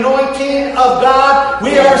by the anointing of God.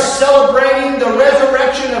 We are celebrating the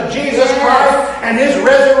resurrection of Jesus Christ, and His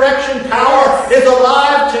resurrection power is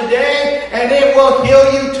alive today, and it will heal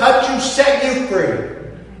you, touch you, set you free.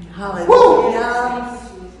 Hallelujah.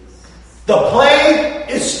 The plague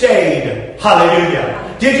is stayed.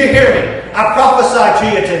 Hallelujah. Did you hear me? I prophesy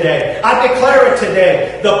to you today. I declare it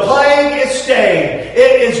today. The plague is stayed.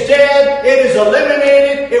 It is dead. It is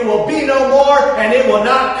eliminated. It will be no more, and it will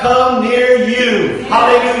not come near you.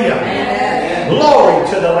 Hallelujah. Amen. Glory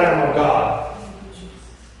to the Lamb of God.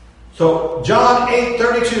 So John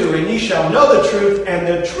 8:32, and ye shall know the truth, and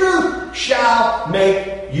the truth shall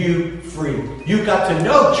make you free. You've got to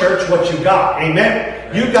know, church, what you got. Amen.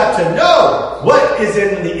 You've got to know what is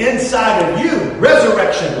in the inside of you.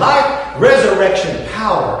 Resurrection life, resurrection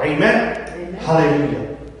power. Amen. Amen.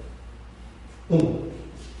 Hallelujah.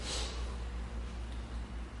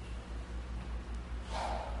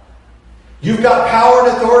 You've got power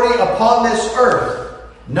and authority upon this earth.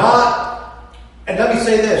 And let me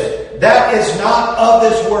say this, that is not of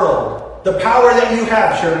this world. The power that you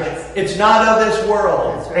have, church, it's not of this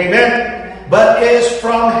world. Amen. But is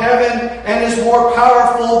from heaven and is more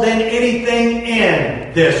powerful than anything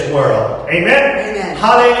in this world. Amen? Amen.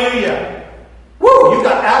 Hallelujah. Woo! You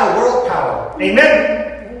got out of world power.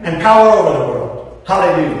 Amen? And power over the world.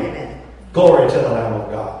 Hallelujah. Amen. Glory to the Lamb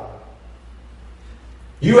of God.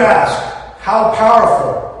 You ask, how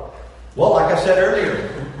powerful? Well, like I said earlier,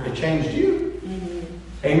 it changed you.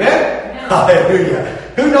 Amen? Hallelujah.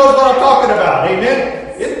 Who knows what I'm talking about? Amen?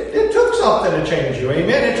 It took something to change you.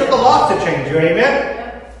 Amen? It took a lot to change you.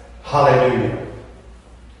 Amen? Hallelujah.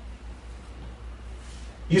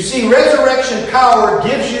 You see, resurrection power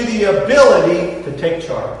gives you the ability to take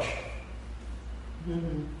charge.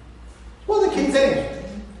 Well, the key thing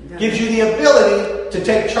gives you the ability to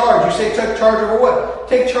take charge. You say take charge over what?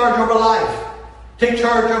 Take charge over life. Take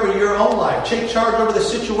charge over your own life. Take charge over the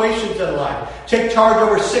situations in life. Take charge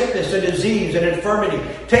over sickness and disease and infirmity.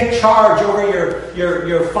 Take charge over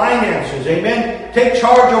your finances. Amen? Take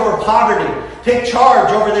charge over poverty. Take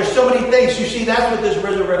charge over, there's so many things. You see, that's what this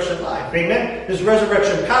resurrection life. Amen? This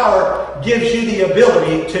resurrection power gives you the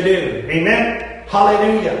ability to do. Amen?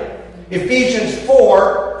 Hallelujah. Ephesians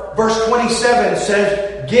 4, verse 27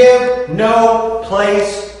 says, give no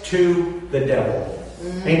place to the devil.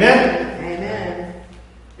 Amen?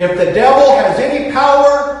 If the devil has any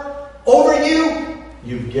power over you,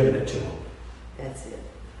 you've given it to him. That's it.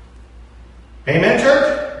 Amen,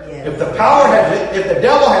 church? Yes. If the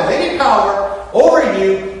devil has any power over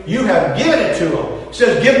you, you have given it to him. It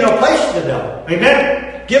says, give no place to the devil.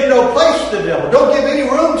 Amen? Give no place to the devil. Don't give any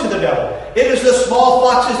room to the devil. It is the small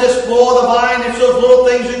foxes that spoil the vine. It's those little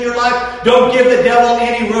things in your life. Don't give the devil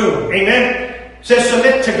any room. Amen? It says,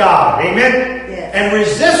 submit to God. Amen? Yes. And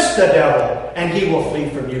resist the devil, and he will flee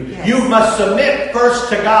from you. Yes. You must submit first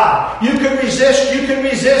to God. You can resist, you can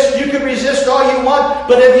resist, you can resist all you want,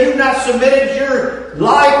 but if you've not submitted your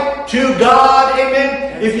life to God,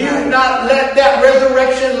 amen, if you've not let that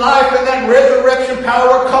resurrection life and that resurrection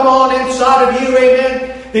power come on inside of you,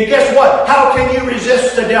 amen, then guess what? How can you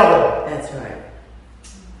resist the devil? That's right.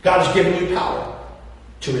 God has given you power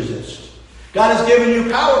to resist. God has given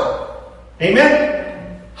you power.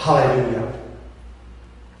 Amen? Hallelujah.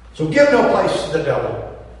 So give no place to the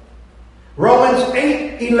devil. Romans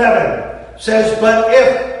 8:11 says, but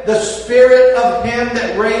if the spirit of him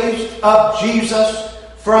that raised up Jesus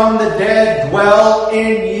from the dead dwell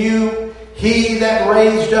in you, he that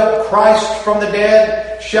raised up Christ from the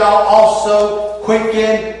dead shall also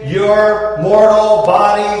quicken your mortal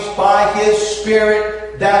bodies by his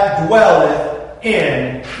spirit that dwelleth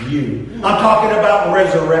in you. I'm talking about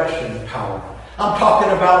resurrection power. I'm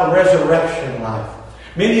talking about resurrection life.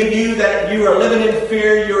 Many of you that you are living in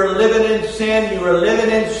fear, you are living in sin, you are living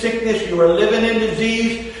in sickness, you are living in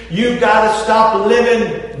disease, you've got to stop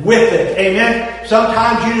living with it. Amen?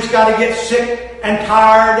 Sometimes you just got to get sick and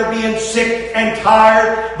tired of being sick and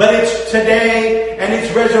tired, but it's today, and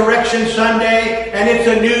it's Resurrection Sunday, and it's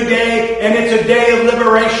a new day, and it's a day of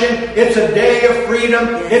liberation, it's a day of freedom,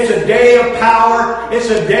 it's a day of power, it's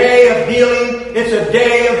a day of healing, it's a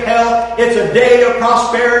day of health, it's a day of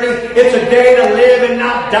prosperity, it's a day to live and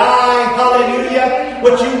not die. Hallelujah.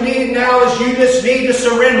 What you need now is you just need to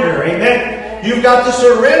surrender. Amen. You've got to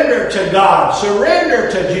surrender to God. Surrender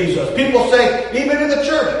to Jesus. People say, even in the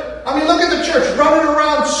church, I mean, look at the church running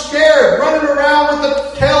around scared, running around with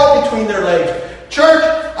the tail between their legs. Church,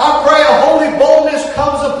 I pray a holy boldness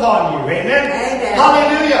comes upon you. Amen? Amen.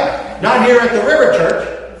 Hallelujah. Not here at the River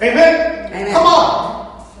Church. Amen? Amen. Come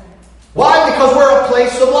on. Why? Because we're a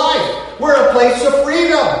place of life. We're a place of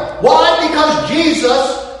freedom. Why? Because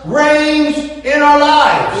Jesus reigns in our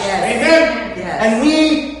lives. Yes. Amen? Yes. And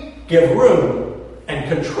we give room and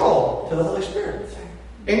control to the Holy Spirit.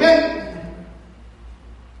 Amen?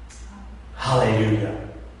 Hallelujah.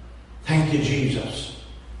 Thank you, Jesus.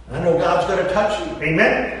 I know God's going to touch you.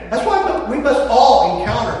 Amen? That's why we must all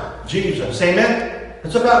encounter Jesus. Amen?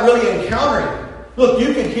 It's about really encountering. Look,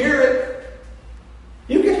 you can hear it.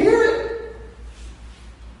 You can hear it.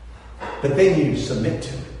 But then you submit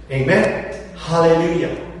to it. Amen?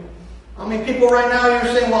 Hallelujah. I mean, people right now,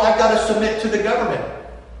 you're saying, well, I've got to submit to the government.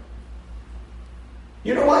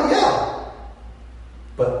 You know what? Yeah.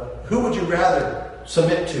 But who would you rather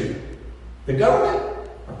submit to? The government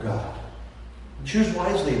or God? Choose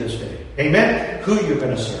wisely this day. Amen? Who you're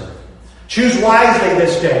going to serve. Choose wisely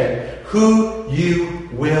this day who you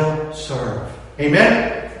will serve.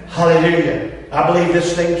 Amen? Hallelujah. I believe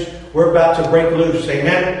this thing's, we're about to break loose.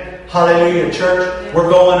 Amen? Hallelujah, church. We're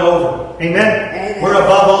going over. Amen? Amen. We're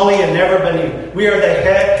above only and never beneath. We are the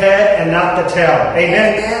head and not the tail.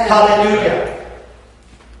 Amen? Amen. Hallelujah.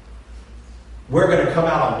 We're going to come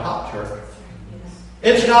out on top, church.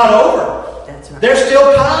 It's not over. That's right. There's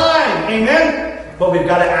still time. Amen? But we've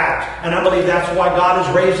got to act. And I believe that's why God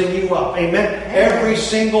is raising you up. Amen? Every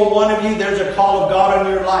single one of you, there's a call of God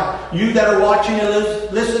on your life. You that are watching and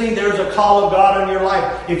listening, there's a call of God on your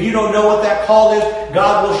life. If you don't know what that call is,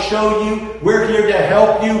 God will show you. We're here to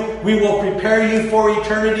help you. We will prepare you for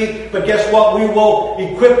eternity. But guess what? We will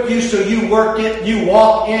equip you so you work it, you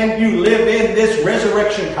walk in, you live in this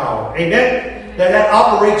resurrection power. Amen? That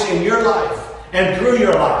operates in your life and through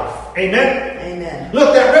your life. Amen? Amen.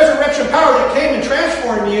 Look, that resurrection power that came and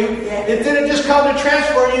transformed you, it didn't just come to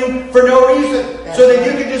transfer you for no reason. So that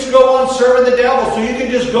you can just go on serving the devil. So you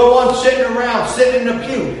can just go on sitting around, sitting in the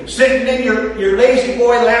pew, sitting in your lazy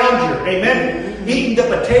boy lounger. Amen? Eating the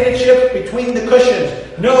potato chips between the cushions.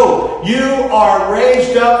 No, you are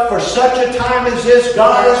raised up for such a time as this.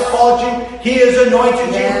 God has called you. He has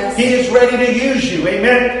anointed you. He is ready to use you.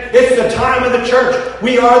 Amen? It's the time of the church.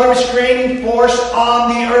 We are the restraining force on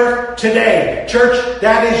the earth today. Church,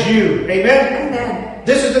 that is you. Amen? Amen.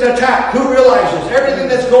 This is an attack. Who realizes everything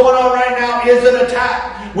that's going on right now is an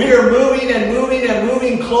attack? We are moving and moving and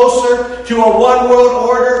moving closer to a one world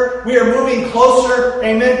order. We are moving closer.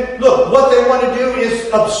 Amen. Look, what they want to do is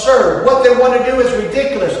absurd. What they want to do is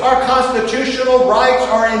ridiculous. Our constitutional rights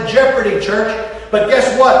are in jeopardy, church. But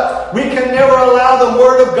guess what? We can never allow the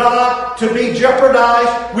Word of God to be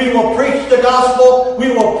jeopardized. We will preach the gospel.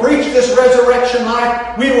 We will preach this resurrection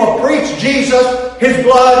life. We will preach Jesus, His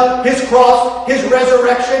blood, His cross, His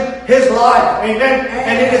resurrection, His life. Amen?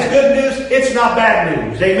 And it is good news. It's not bad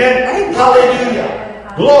news. Amen?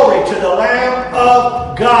 Hallelujah. Glory to the Lamb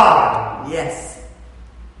of God. Yes.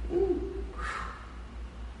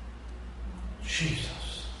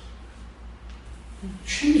 Jesus.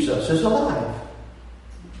 Jesus is alive.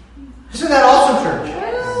 Isn't that awesome, church?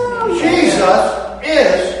 Jesus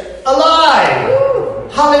is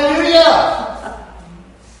alive. Hallelujah.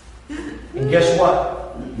 And guess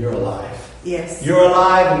what? You're alive. Yes. You're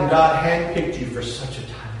alive, and God handpicked you for such a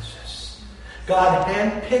time as this. God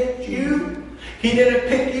handpicked you. He didn't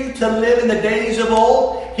pick you to live in the days of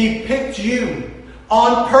old. He picked you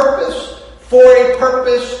on purpose, for a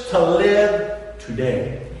purpose to live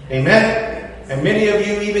today. Amen? And many of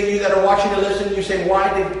you, even you that are watching and listening, you say,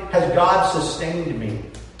 has God sustained me?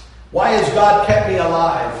 Why has God kept me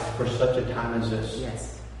alive for such a time as this?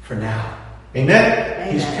 Yes. For now.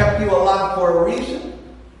 Amen? He's kept you alive for a reason.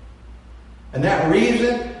 And that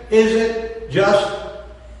reason isn't just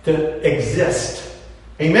to exist.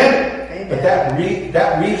 Amen? But that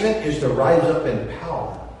reason is to rise up in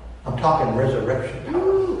power. I'm talking resurrection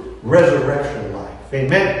power. Resurrection life.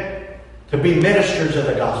 Amen? To be ministers of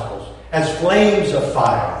the gospels. As flames of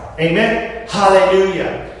fire. Amen?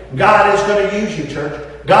 Hallelujah. God is going to use you, church.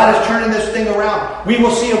 God is turning this thing around. We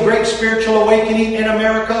will see a great spiritual awakening in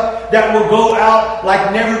America that will go out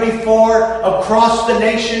like never before across the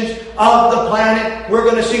nations of the planet. We're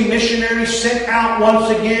going to see missionaries sent out once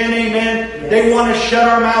again. Amen. Yes. They want to shut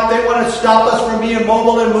our mouth. They want to stop us from being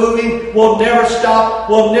mobile and moving. We'll never stop.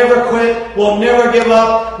 We'll never quit. We'll never give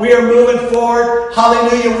up. We are moving forward.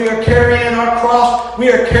 Hallelujah. We are carrying our cross. We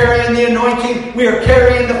are carrying the anointing. We are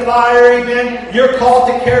carrying the fire. Amen. You're called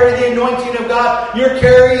to carry the anointing of God. You're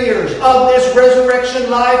carriers of this resurrection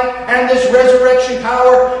life and this resurrection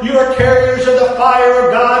power. You are carriers of the fire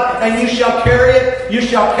of God, and you shall carry it. You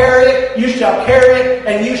shall carry it. You shall carry it,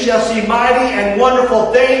 and you shall see mighty and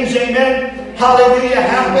wonderful things. Amen. Hallelujah.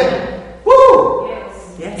 Happen. Woo!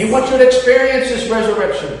 Yes. He wants you to experience this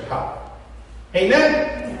resurrection power. Amen.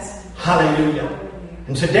 Yes. Hallelujah.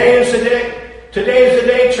 And today is the day. Today is the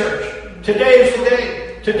day, church. Today is the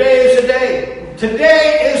day. Today is the day.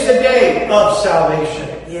 Today is the day of salvation.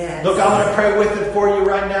 Yes. Look, I'm going to pray with it for you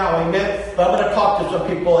right now. Amen. But I'm going to talk to some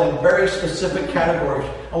people in very specific categories.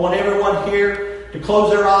 I want everyone here to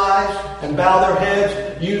close their eyes and bow their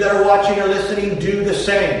heads. You that are watching or listening, do the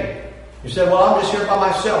same. You said, well, I'm just here by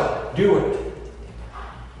myself. Do it.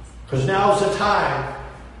 Because now is the time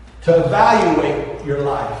to evaluate your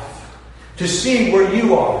life. To see where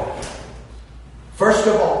you are. First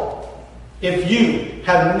of all, if you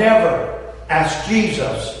have never asked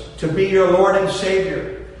Jesus to be your Lord and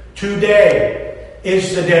Savior, today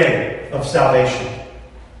is the day of salvation.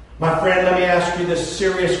 My friend, let me ask you this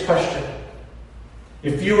serious question.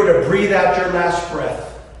 If you were to breathe out your last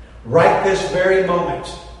breath, right this very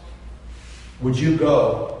moment, would you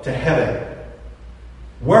go to heaven?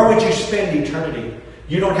 Where would you spend eternity?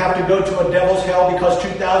 You don't have to go to a devil's hell because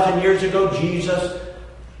 2,000 years ago, Jesus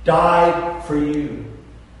died for you.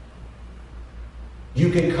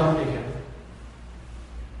 You can come to Him.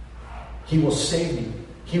 He will save you.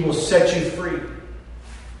 He will set you free.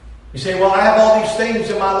 You say, well, I have all these things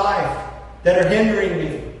in my life that are hindering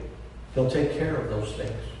me. He'll take care of those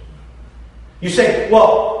things. You say,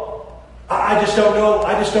 well, I just don't know.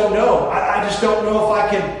 I just don't know. I just don't know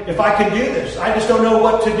if I can do this. I just don't know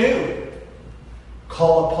what to do.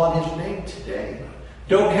 Call upon His name today.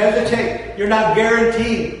 Don't hesitate. You're not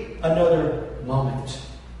guaranteed another moment.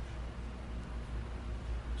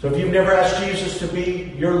 So if you've never asked Jesus to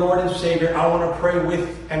be your Lord and Savior, I want to pray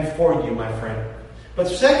with and for you, my friend. But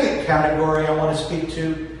the second category I want to speak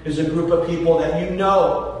to is a group of people that you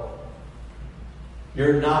know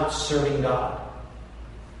you're not serving God.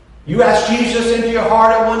 You asked Jesus into your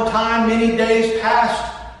heart at one time, many days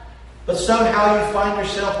past, but somehow you find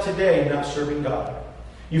yourself today not serving God.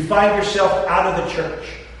 You find yourself out of the church,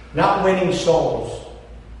 not winning souls,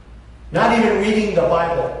 not even reading the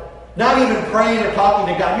Bible, not even praying or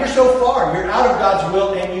talking to God. You're so far. You're out of God's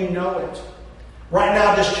will and you know it. Right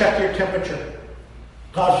now, just check your temperature.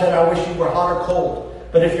 God said, I wish you were hot or cold.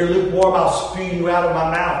 But if you're lukewarm, I'll spew you out of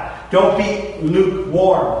my mouth. Don't be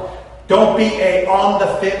lukewarm. Don't be a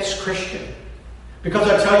on-the-fence Christian. Because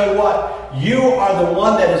I tell you what, you are the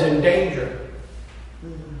one that is in danger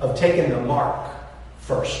of taking the mark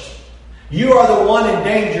first. You are the one in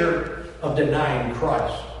danger of denying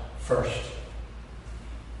Christ first.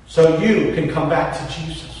 So you can come back to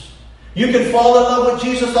Jesus. You can fall in love with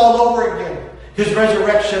Jesus all over again. His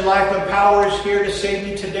resurrection, life, and power is here to save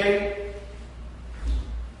you today.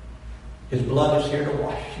 His blood is here to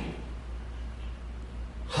wash you.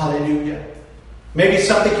 Hallelujah. Maybe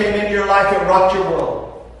something came into your life that rocked your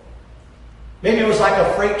world. Maybe it was like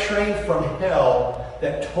a freight train from hell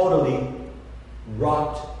that totally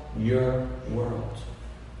rocked your world.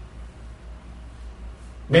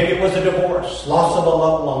 Maybe it was a divorce, loss of a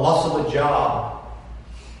loved one, loss of a job.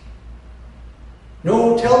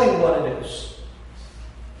 No telling what it is.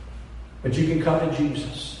 But you can come to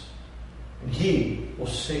Jesus and He will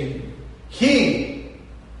save you. He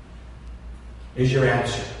is your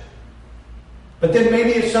answer. But then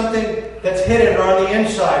maybe it's something that's hidden or on the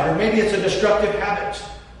inside, or maybe it's a destructive habit.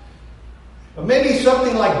 Or maybe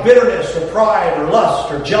something like bitterness or pride or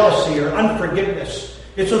lust or jealousy or unforgiveness.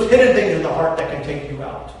 It's those hidden things in the heart that can take you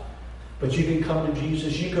out. But you can come to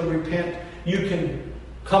Jesus. You can repent. You can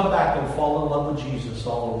come back and fall in love with Jesus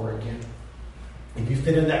all over again. If you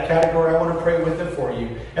fit in that category, I want to pray with it for you.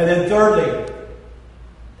 And then thirdly,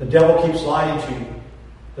 the devil keeps lying to you.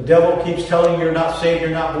 The devil keeps telling you you're not saved, you're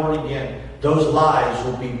not born again. Those lies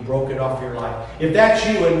will be broken off your life. If that's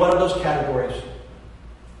you in one of those categories,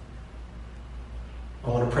 I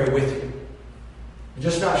want to pray with you. You're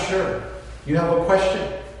just not sure. You have a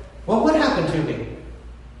question. Well, what happened to me?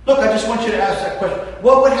 Look, I just want you to ask that question.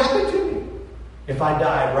 What would happen to me if I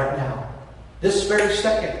died right now? This very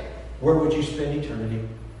second, where would you spend eternity?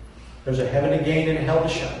 There's a heaven to gain and a hell to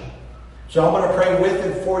shun. So I'm going to pray with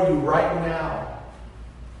and for you right now.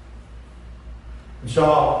 And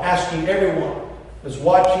so I'm asking everyone that's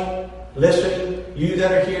watching, listening, you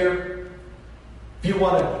that are here, if you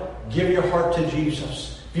want to give your heart to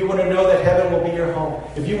Jesus, if you want to know that heaven will be your home,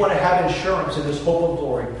 if you want to have insurance in this hope of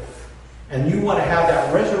glory, and you want to have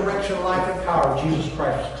that resurrection life and power of Jesus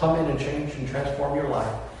Christ come in and change and transform your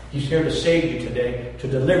life, He's here to save you today, to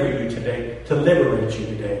deliver you today, to liberate you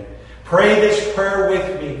today. Pray this prayer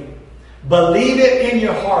with me. Believe it in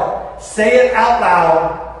your heart. Say it out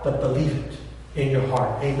loud, but believe it in your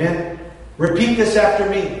heart. Amen. Repeat this after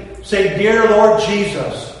me. Say, Dear Lord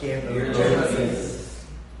Jesus,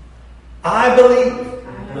 I believe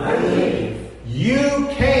you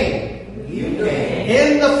came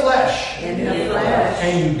in the flesh, and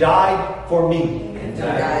you died for me.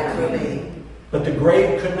 But the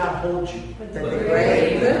grave could not hold you.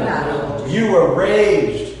 You were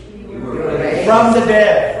raised from the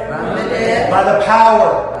dead by the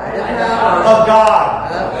power of God.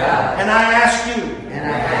 And I ask you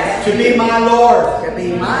to be my Lord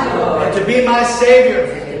and to be my Savior.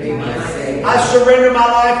 I surrender my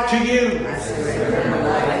life to you.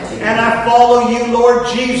 And I follow you, Lord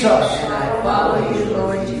Jesus.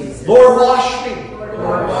 Lord, wash me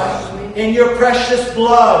in your precious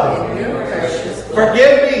blood.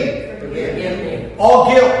 Forgive me. All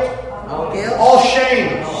guilt, all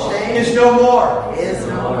shame is no more.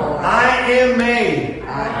 I am made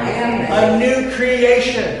a new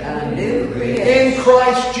creation in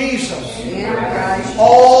Christ Jesus.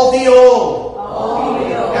 All the old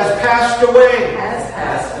has passed away.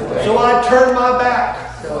 So I turn my back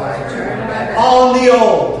on the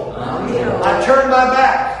old. I turn my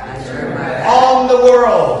back on the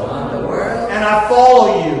world. And I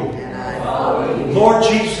follow you, Lord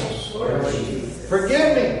Jesus.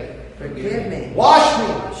 Forgive me. Wash me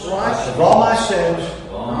of all my sins.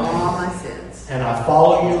 And I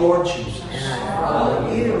follow you, Lord Jesus.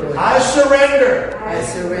 I surrender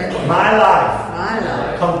my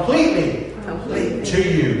life completely to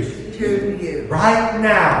you right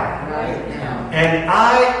now. And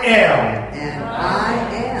I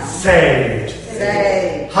am saved.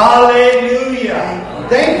 Hallelujah.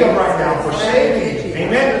 Thank Him right now for saving you.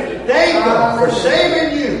 Amen. Thank Him for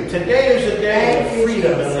saving you. Today is a day of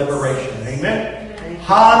freedom and liberation. Amen.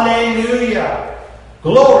 Hallelujah.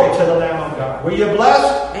 Glory to the Lamb of God. Were you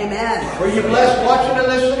blessed? Amen. Were you blessed watching and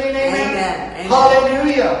listening? Amen. Amen.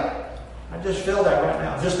 Hallelujah. I I just feel that right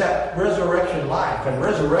now. Just that resurrection life and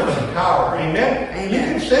resurrection power. Amen? Amen. You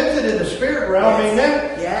can sense it in the spirit realm. Yes.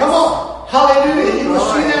 Amen? Yes. Come on. Hallelujah. You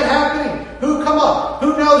will see that happening. Come on.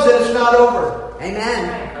 Who knows that it's not over?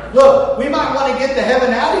 Amen. Look, we might want to get to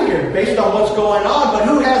heaven out of here based on what's going on, but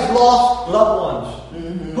who has lost loved ones?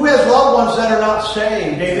 Mm-hmm. Who has loved ones that are not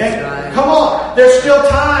saved? Amen? Right. Come on. There's still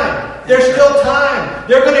time. There's still time.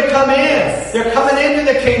 They're going to come in. Yes. They're coming into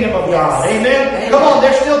the kingdom of God. Yes. Amen? Amen? Come on.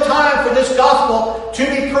 There's still time for this gospel to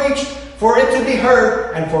be preached, for it to be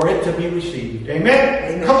heard, and for it to be received. Amen?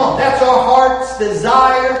 Amen. Come on. That's our heart's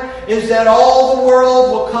desire, is that all the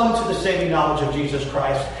world will come to the saving knowledge of Jesus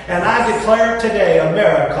Christ. And I declare today,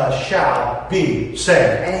 America shall be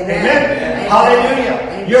saved. Amen. Amen? Amen. Hallelujah.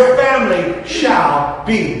 Amen. Your family shall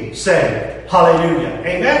be saved. Hallelujah.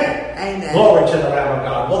 Amen? Amen. Glory to the Lamb of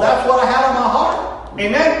God. Well, that's what I had on my heart.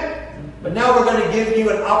 Amen? But now we're going to give you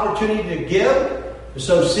an opportunity to give, to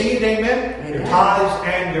sow seed. Amen? Amen. Your tithes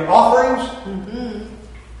and your offerings. Mm-hmm.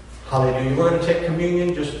 Hallelujah. We're going to take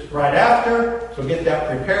communion just right after. So get that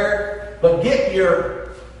prepared. But get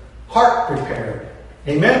your heart prepared.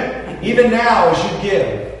 Amen? Even now as you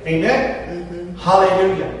give. Amen? Mm-hmm.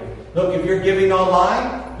 Hallelujah. Look, if you're giving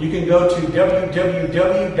online, you can go to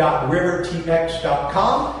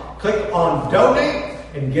www.rivertx.com, click on donate,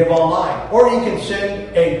 and give online. Or you can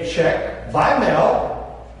send a check by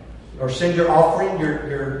mail, or send your offering,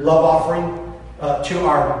 your love offering, to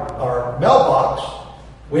our mailbox,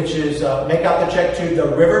 which is, make out the check to the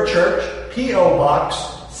River Church, P.O. Box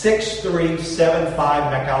 6375,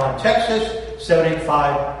 McAllen, Texas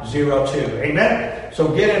 78502. Amen? So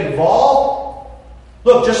get involved.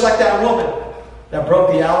 Look, just like that woman that broke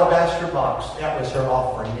the alabaster box. That was her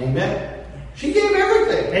offering. Amen? She gave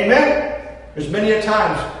everything. Amen? There's many a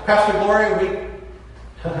times, Pastor Gloria,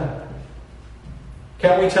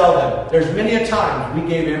 can't we tell them? There's many a times we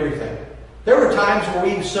gave everything. There were times where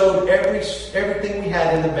we sowed everything we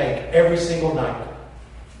had in the bank every single night.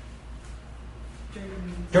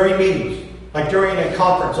 During meetings. Like during a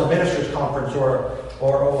conference, a minister's conference, or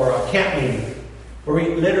a camp meeting. Where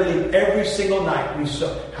we literally every single night we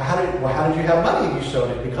sowed. How did you have money if you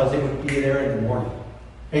sowed it? Because it would be there in the morning.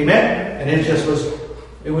 Amen? And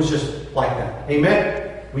it was just like that.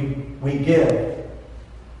 Amen? We give.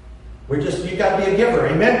 You got to be a giver.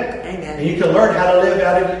 Amen? Amen. And you can learn how to live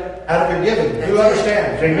out of your giving. That's Who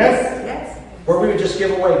understands? Amen? Yes. Where we would just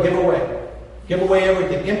give away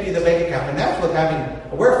everything, empty the bank account. And that's what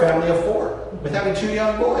we're a family of 4, with having 2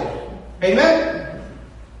 young boys. Amen?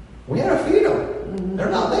 We had to feed them. They're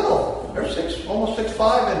not little. They're almost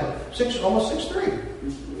 6'5" and almost 6'3".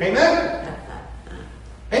 Amen?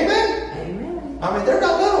 Amen? Amen. I mean, they're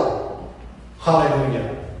not little.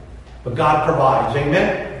 Hallelujah. But God provides.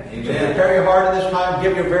 Amen? Amen. So prepare your heart in this time.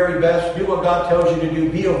 Give your very best. Do what God tells you to do.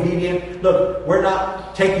 Be obedient. Look, we're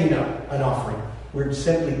not taking an offering. We're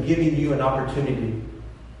simply giving you an opportunity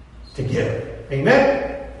to give.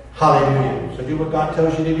 Amen? Hallelujah. So do what God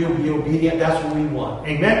tells you to do. Be obedient. That's what we want.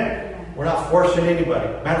 Amen? We're not forcing anybody.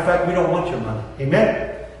 Matter of fact, we don't want your money.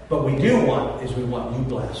 Amen? But we do want you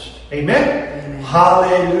blessed. Amen? Amen.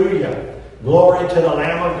 Hallelujah. Glory to the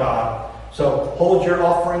Lamb of God. So hold your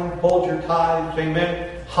offering. Hold your tithes. Amen?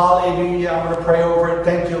 Hallelujah. I'm going to pray over it.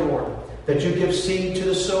 Thank you, Lord, that you give seed to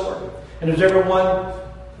the sower. And as everyone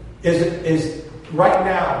is right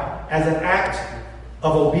now, as an act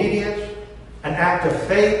of obedience, an act of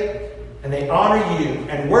faith, and they honor you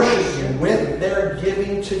and worship you with their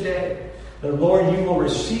giving today, the Lord, you will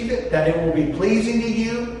receive it, that it will be pleasing to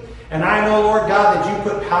you. And I know, Lord God, that you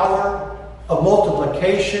put power of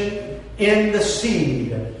multiplication in the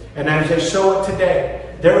seed. And as they sow it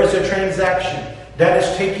today, there is a transaction that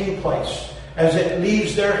is taking place as it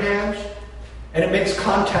leaves their hands and it makes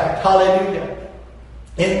contact, hallelujah,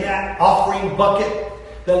 in that offering bucket.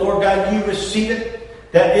 That, Lord God, you receive it,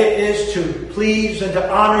 that it is to please and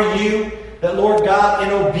to honor you, that, Lord God,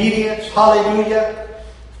 in obedience, hallelujah,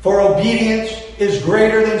 for obedience is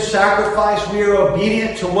greater than sacrifice. We are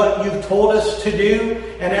obedient to what you've told us to do.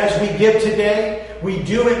 And as we give today, we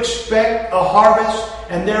do expect a harvest,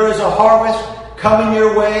 and there is a harvest coming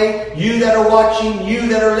your way. You that are watching, you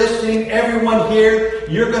that are listening, everyone here,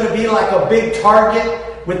 you're going to be like a big target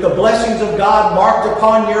with the blessings of God marked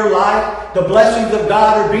upon your life. The blessings of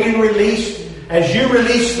God are being released. As you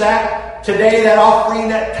release that today, that offering,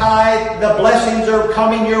 that tithe, the blessings are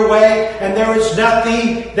coming your way, and there is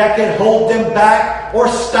nothing that can hold them back or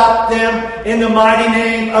stop them. In the mighty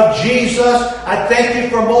name of Jesus, I thank you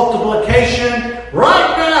for multiplication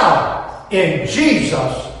right now. In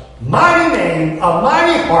Jesus' mighty name, a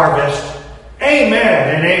mighty harvest.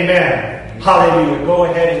 Amen and amen. Hallelujah. Go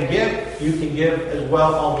ahead and give. You can give as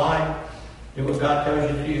well online. Do what God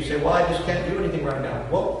tells you to do. You say, well, I just can't do anything right now.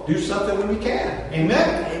 Well, do something when you can.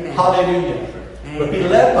 Amen? Amen. Hallelujah. Amen. But be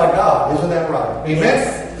led by God. Isn't that right? Amen?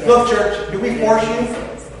 Yes. Look, church, do we force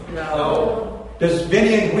you? No. Does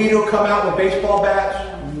Vinny and Guido come out with baseball bats?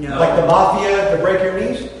 No. Like the mafia to break your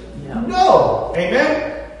knees? No. No.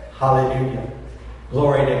 Amen? Hallelujah.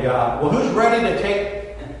 Glory to God. Well, who's ready to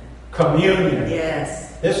take communion?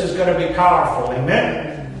 Yes. This is going to be powerful.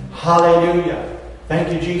 Amen? Hallelujah.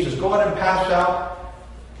 Thank you, Jesus. Go ahead and pass out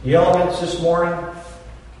the elements this morning.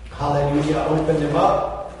 Hallelujah. Open them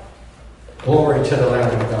up. Glory to the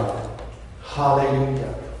Lamb of God.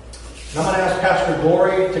 Hallelujah. And I'm going to ask Pastor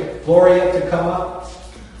Gloria to come up.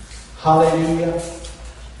 Hallelujah.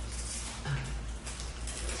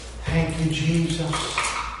 Thank you, Jesus.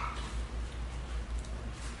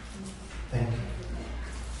 Thank you.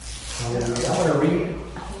 Hallelujah. I'm going to read.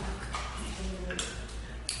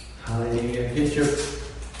 Hallelujah.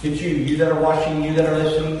 Get you that are watching, you that are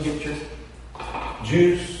listening, get your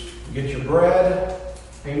juice, get your bread.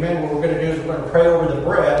 Amen. What we're going to do is we're going to pray over the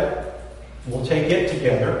bread. We'll take it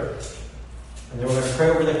together. And then we're going to pray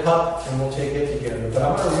over the cup and we'll take it together. But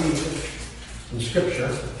I'm going to read some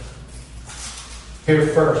scripture here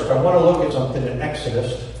first. I want to look at something in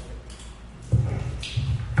Exodus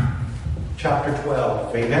chapter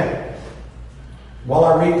 12. Amen. While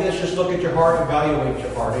I read this, just look at your heart, evaluate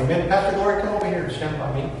your heart. Amen. Pastor Gloria, come over here and stand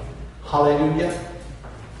by me. Hallelujah.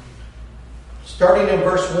 Starting in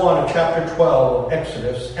verse 1 of chapter 12 of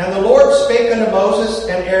Exodus. And the Lord spake unto Moses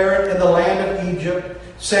and Aaron in the land of Egypt,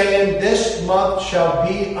 saying, This month shall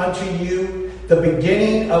be unto you the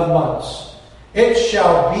beginning of months. It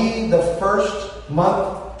shall be the first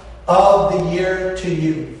month of the year to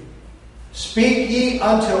you. Speak ye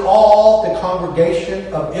unto all the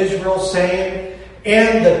congregation of Israel, saying,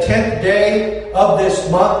 In the 10th day of this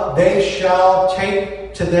month they shall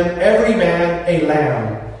take to them every man a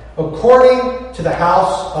lamb, according to the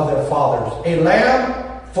house of their fathers, a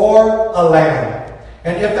lamb for a lamb.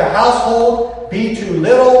 And if the household be too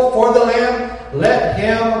little for the lamb, let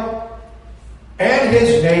him and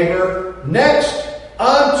his neighbor next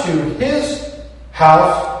unto his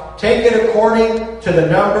house take it according to the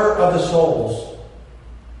number of the souls.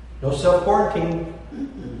 No self-quarantine.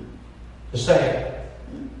 The same.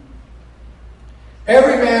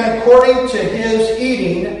 Every man according to his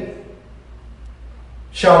eating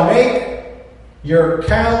shall make your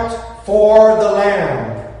count for the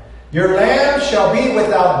lamb. Your lamb shall be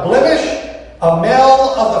without blemish, a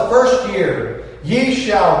male of the first year. Ye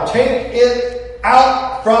shall take it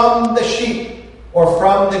out from the sheep or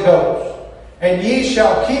from the goats. And ye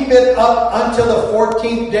shall keep it up until the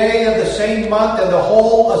 14th day of the same month, and the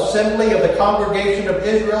whole assembly of the congregation of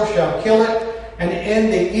Israel shall kill it, and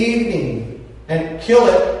kill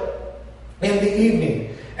it in the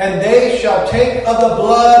evening. And they shall take of the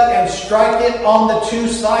blood and strike it on the two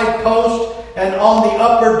side posts and on the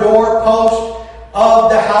upper door post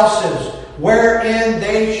of the houses, wherein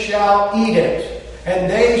they shall eat it. And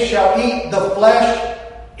they shall eat the flesh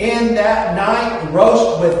in that night,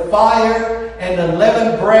 roast with fire and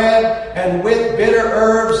unleavened bread, and with bitter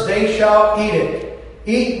herbs they shall eat it.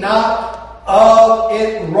 Eat not of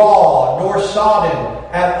it raw, nor sodden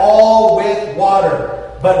at all with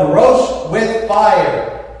water, but roast with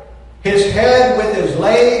fire, his head with his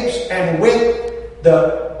legs, and with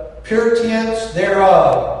the purtenance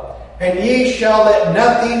thereof. And ye shall let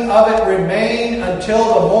nothing of it remain until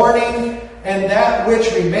the morning, and that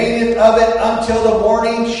which remaineth of it until the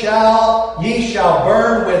morning ye shall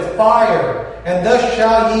burn with fire, and thus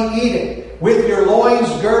shall ye eat it, with your loins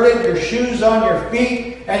girded, your shoes on your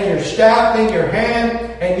feet, and your staff in your hand,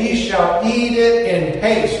 and ye shall eat it in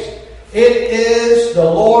haste. It is the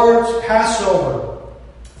Lord's Passover.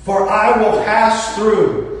 For I will pass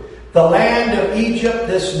through the land of Egypt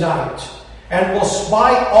this night, and will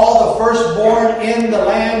smite all the firstborn in the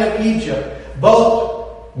land of Egypt,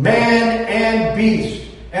 both man and beast,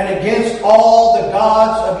 and against all the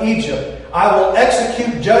gods of Egypt I will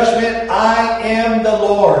execute judgment. I am the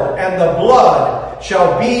Lord, and the blood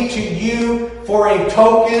shall be to you for a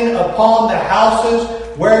token upon the houses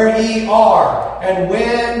where ye are. And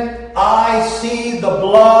when I see the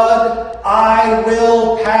blood, I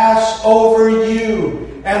will pass over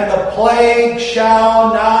you, and the plague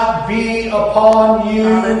shall not be upon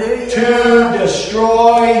you to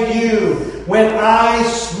destroy you when I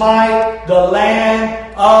smite the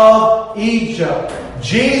land of Egypt.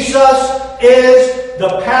 Jesus is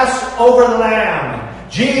the Passover lamb.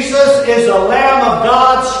 Jesus is the Lamb of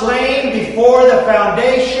God slain before the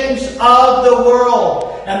foundations of the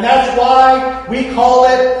world. And that's why we call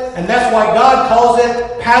it, and that's why God calls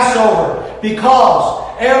it Passover. Because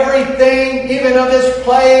everything, even of this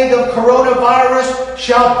plague of coronavirus,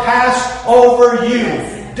 shall pass over you.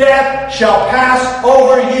 Death shall pass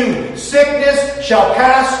over you. Sickness shall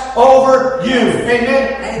pass over you.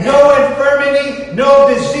 Amen. No infirmity, no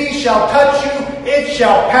disease shall touch you. It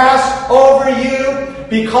shall pass over you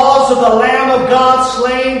because of the Lamb of God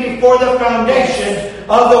slain before the foundation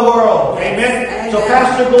of the world. Amen. So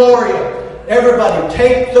Pastor Gloria, everybody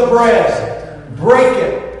take the bread, break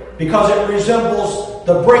it, because it resembles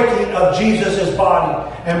the breaking of Jesus' body.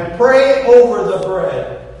 And pray over the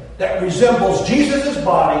bread that resembles Jesus'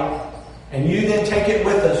 body, and you then take it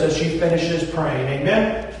with us as she finishes praying.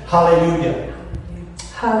 Amen? Hallelujah.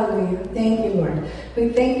 Hallelujah. Thank you, Lord. We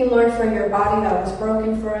thank you, Lord, for your body that was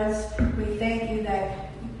broken for us. We thank you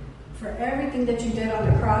that for everything that you did on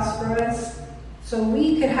the cross for us, so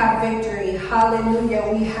we could have victory.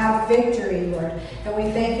 Hallelujah. We have victory, Lord. And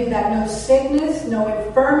we thank you that no sickness, no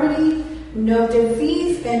infirmity, no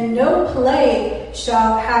disease, and no plague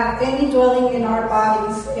shall have any dwelling in our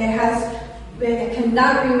bodies. It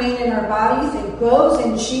cannot remain in our bodies. It goes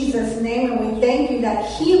in Jesus' name. And we thank you that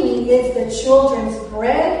healing is the children's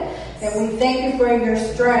bread. And we thank you for your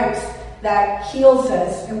stripes that heals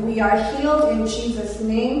us. And we are healed in Jesus'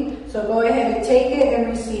 name. So go ahead and take it and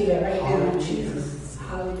receive it right now in Jesus.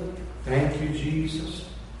 Hallelujah. Thank you, Jesus.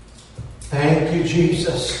 Thank you,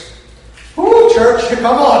 Jesus. Woo, church, come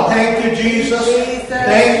on. Thank you, Jesus.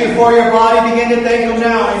 Thank you for your body. Begin to thank Him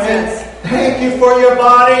now. Amen. Thank you for your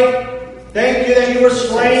body. Thank you that you were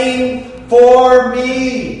slain for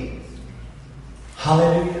me.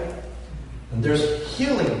 Hallelujah. And there's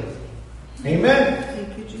healing. Amen.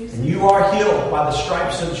 Thank you, Jesus. And you are healed by the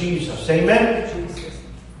stripes of Jesus. Amen. Jesus.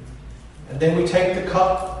 And then we take the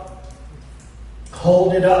cup,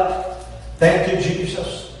 hold it up. Thank you,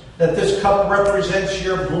 Jesus, that this cup represents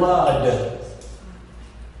your blood.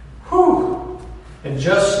 Whew. And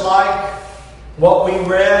just like what we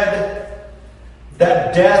read,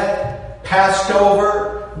 that death passed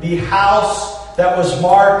over the house that was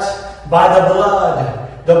marked by the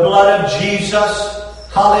blood of Jesus,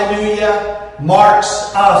 hallelujah,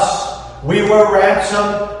 marks us. We were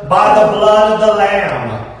ransomed by the blood of the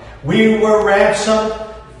Lamb. We were ransomed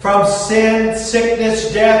from sin,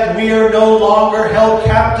 sickness, death. We are no longer held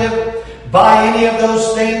captive by any of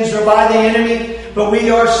those things or by the enemy, but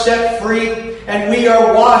we are set free and we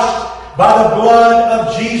are washed by the blood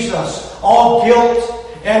of Jesus. All guilt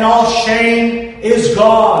and all shame is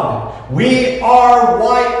gone. We are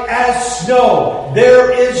white as snow.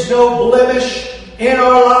 There is no blemish in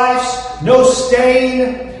our lives, no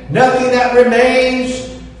stain, nothing that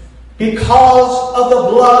remains because of the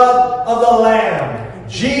blood of the Lamb.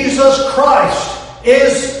 Jesus Christ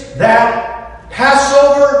is that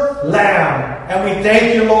Passover Lamb. And we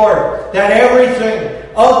thank you, Lord, that everything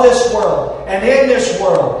of this world and in this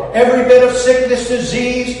world, every bit of sickness,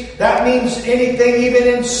 disease, that means anything even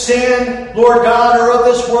in sin, Lord God, or of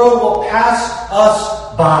this world will pass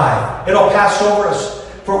us by. It'll pass over us.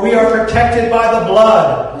 For we are protected by the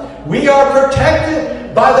blood. We are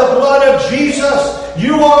protected by the blood of Jesus.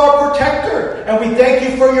 You are a protector. And we thank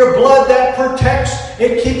you for your blood that protects.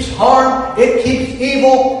 It keeps harm. It keeps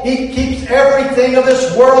evil. It keeps everything of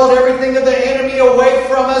this world, everything of the enemy away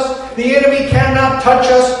from us. The enemy cannot touch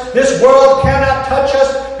us. This world cannot touch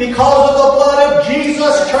us because of the blood of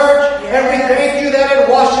Jesus, church. And we thank you that it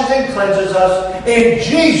washes and cleanses us. In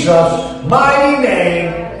Jesus' mighty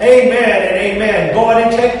name, amen and amen. Go ahead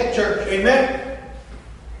and take the church. Amen.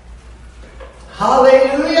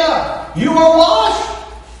 Hallelujah. You are washed.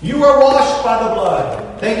 You are washed by the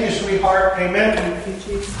blood. Thank you, sweetheart. Amen.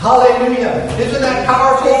 Hallelujah. Isn't that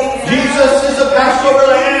powerful? Jesus is a Passover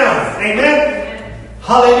Lamb. Amen.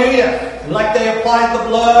 Hallelujah. And like they applied the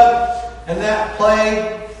blood and that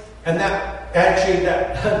plague and that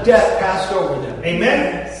death passed over them.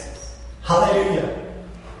 Amen. Hallelujah.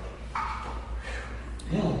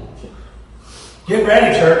 Get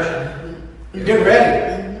ready, church. Get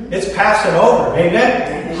ready. It's passing over.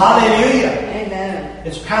 Amen. Hallelujah. Amen.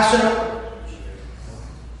 It's passing over.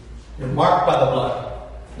 You're marked by the blood.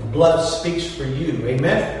 The blood speaks for you.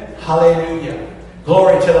 Amen. Hallelujah.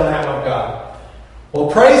 Glory to the Lamb of God. Well,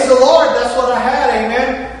 praise the Lord. That's what I had.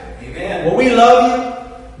 Amen. Amen. Well, we love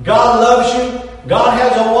you. God loves you. God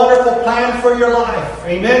has a wonderful plan for your life.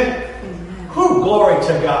 Amen. Whew, glory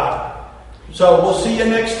to God. So we'll see you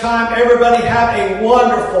next time. Everybody have a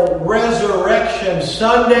wonderful Resurrection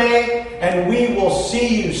Sunday. And we will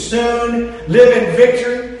see you soon. Live in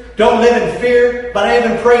victory. Don't live in fear. But I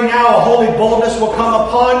even pray now a holy boldness will come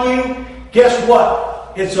upon you. Guess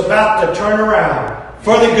what? It's about to turn around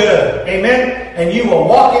for the good. Amen? And you will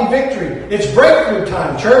walk in victory. It's breakthrough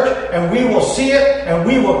time, church, and we will see it, and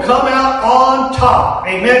we will come out on top.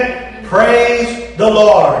 Amen? Praise the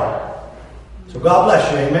Lord. So God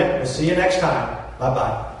bless you. Amen? We'll see you next time.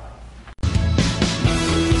 Bye-bye.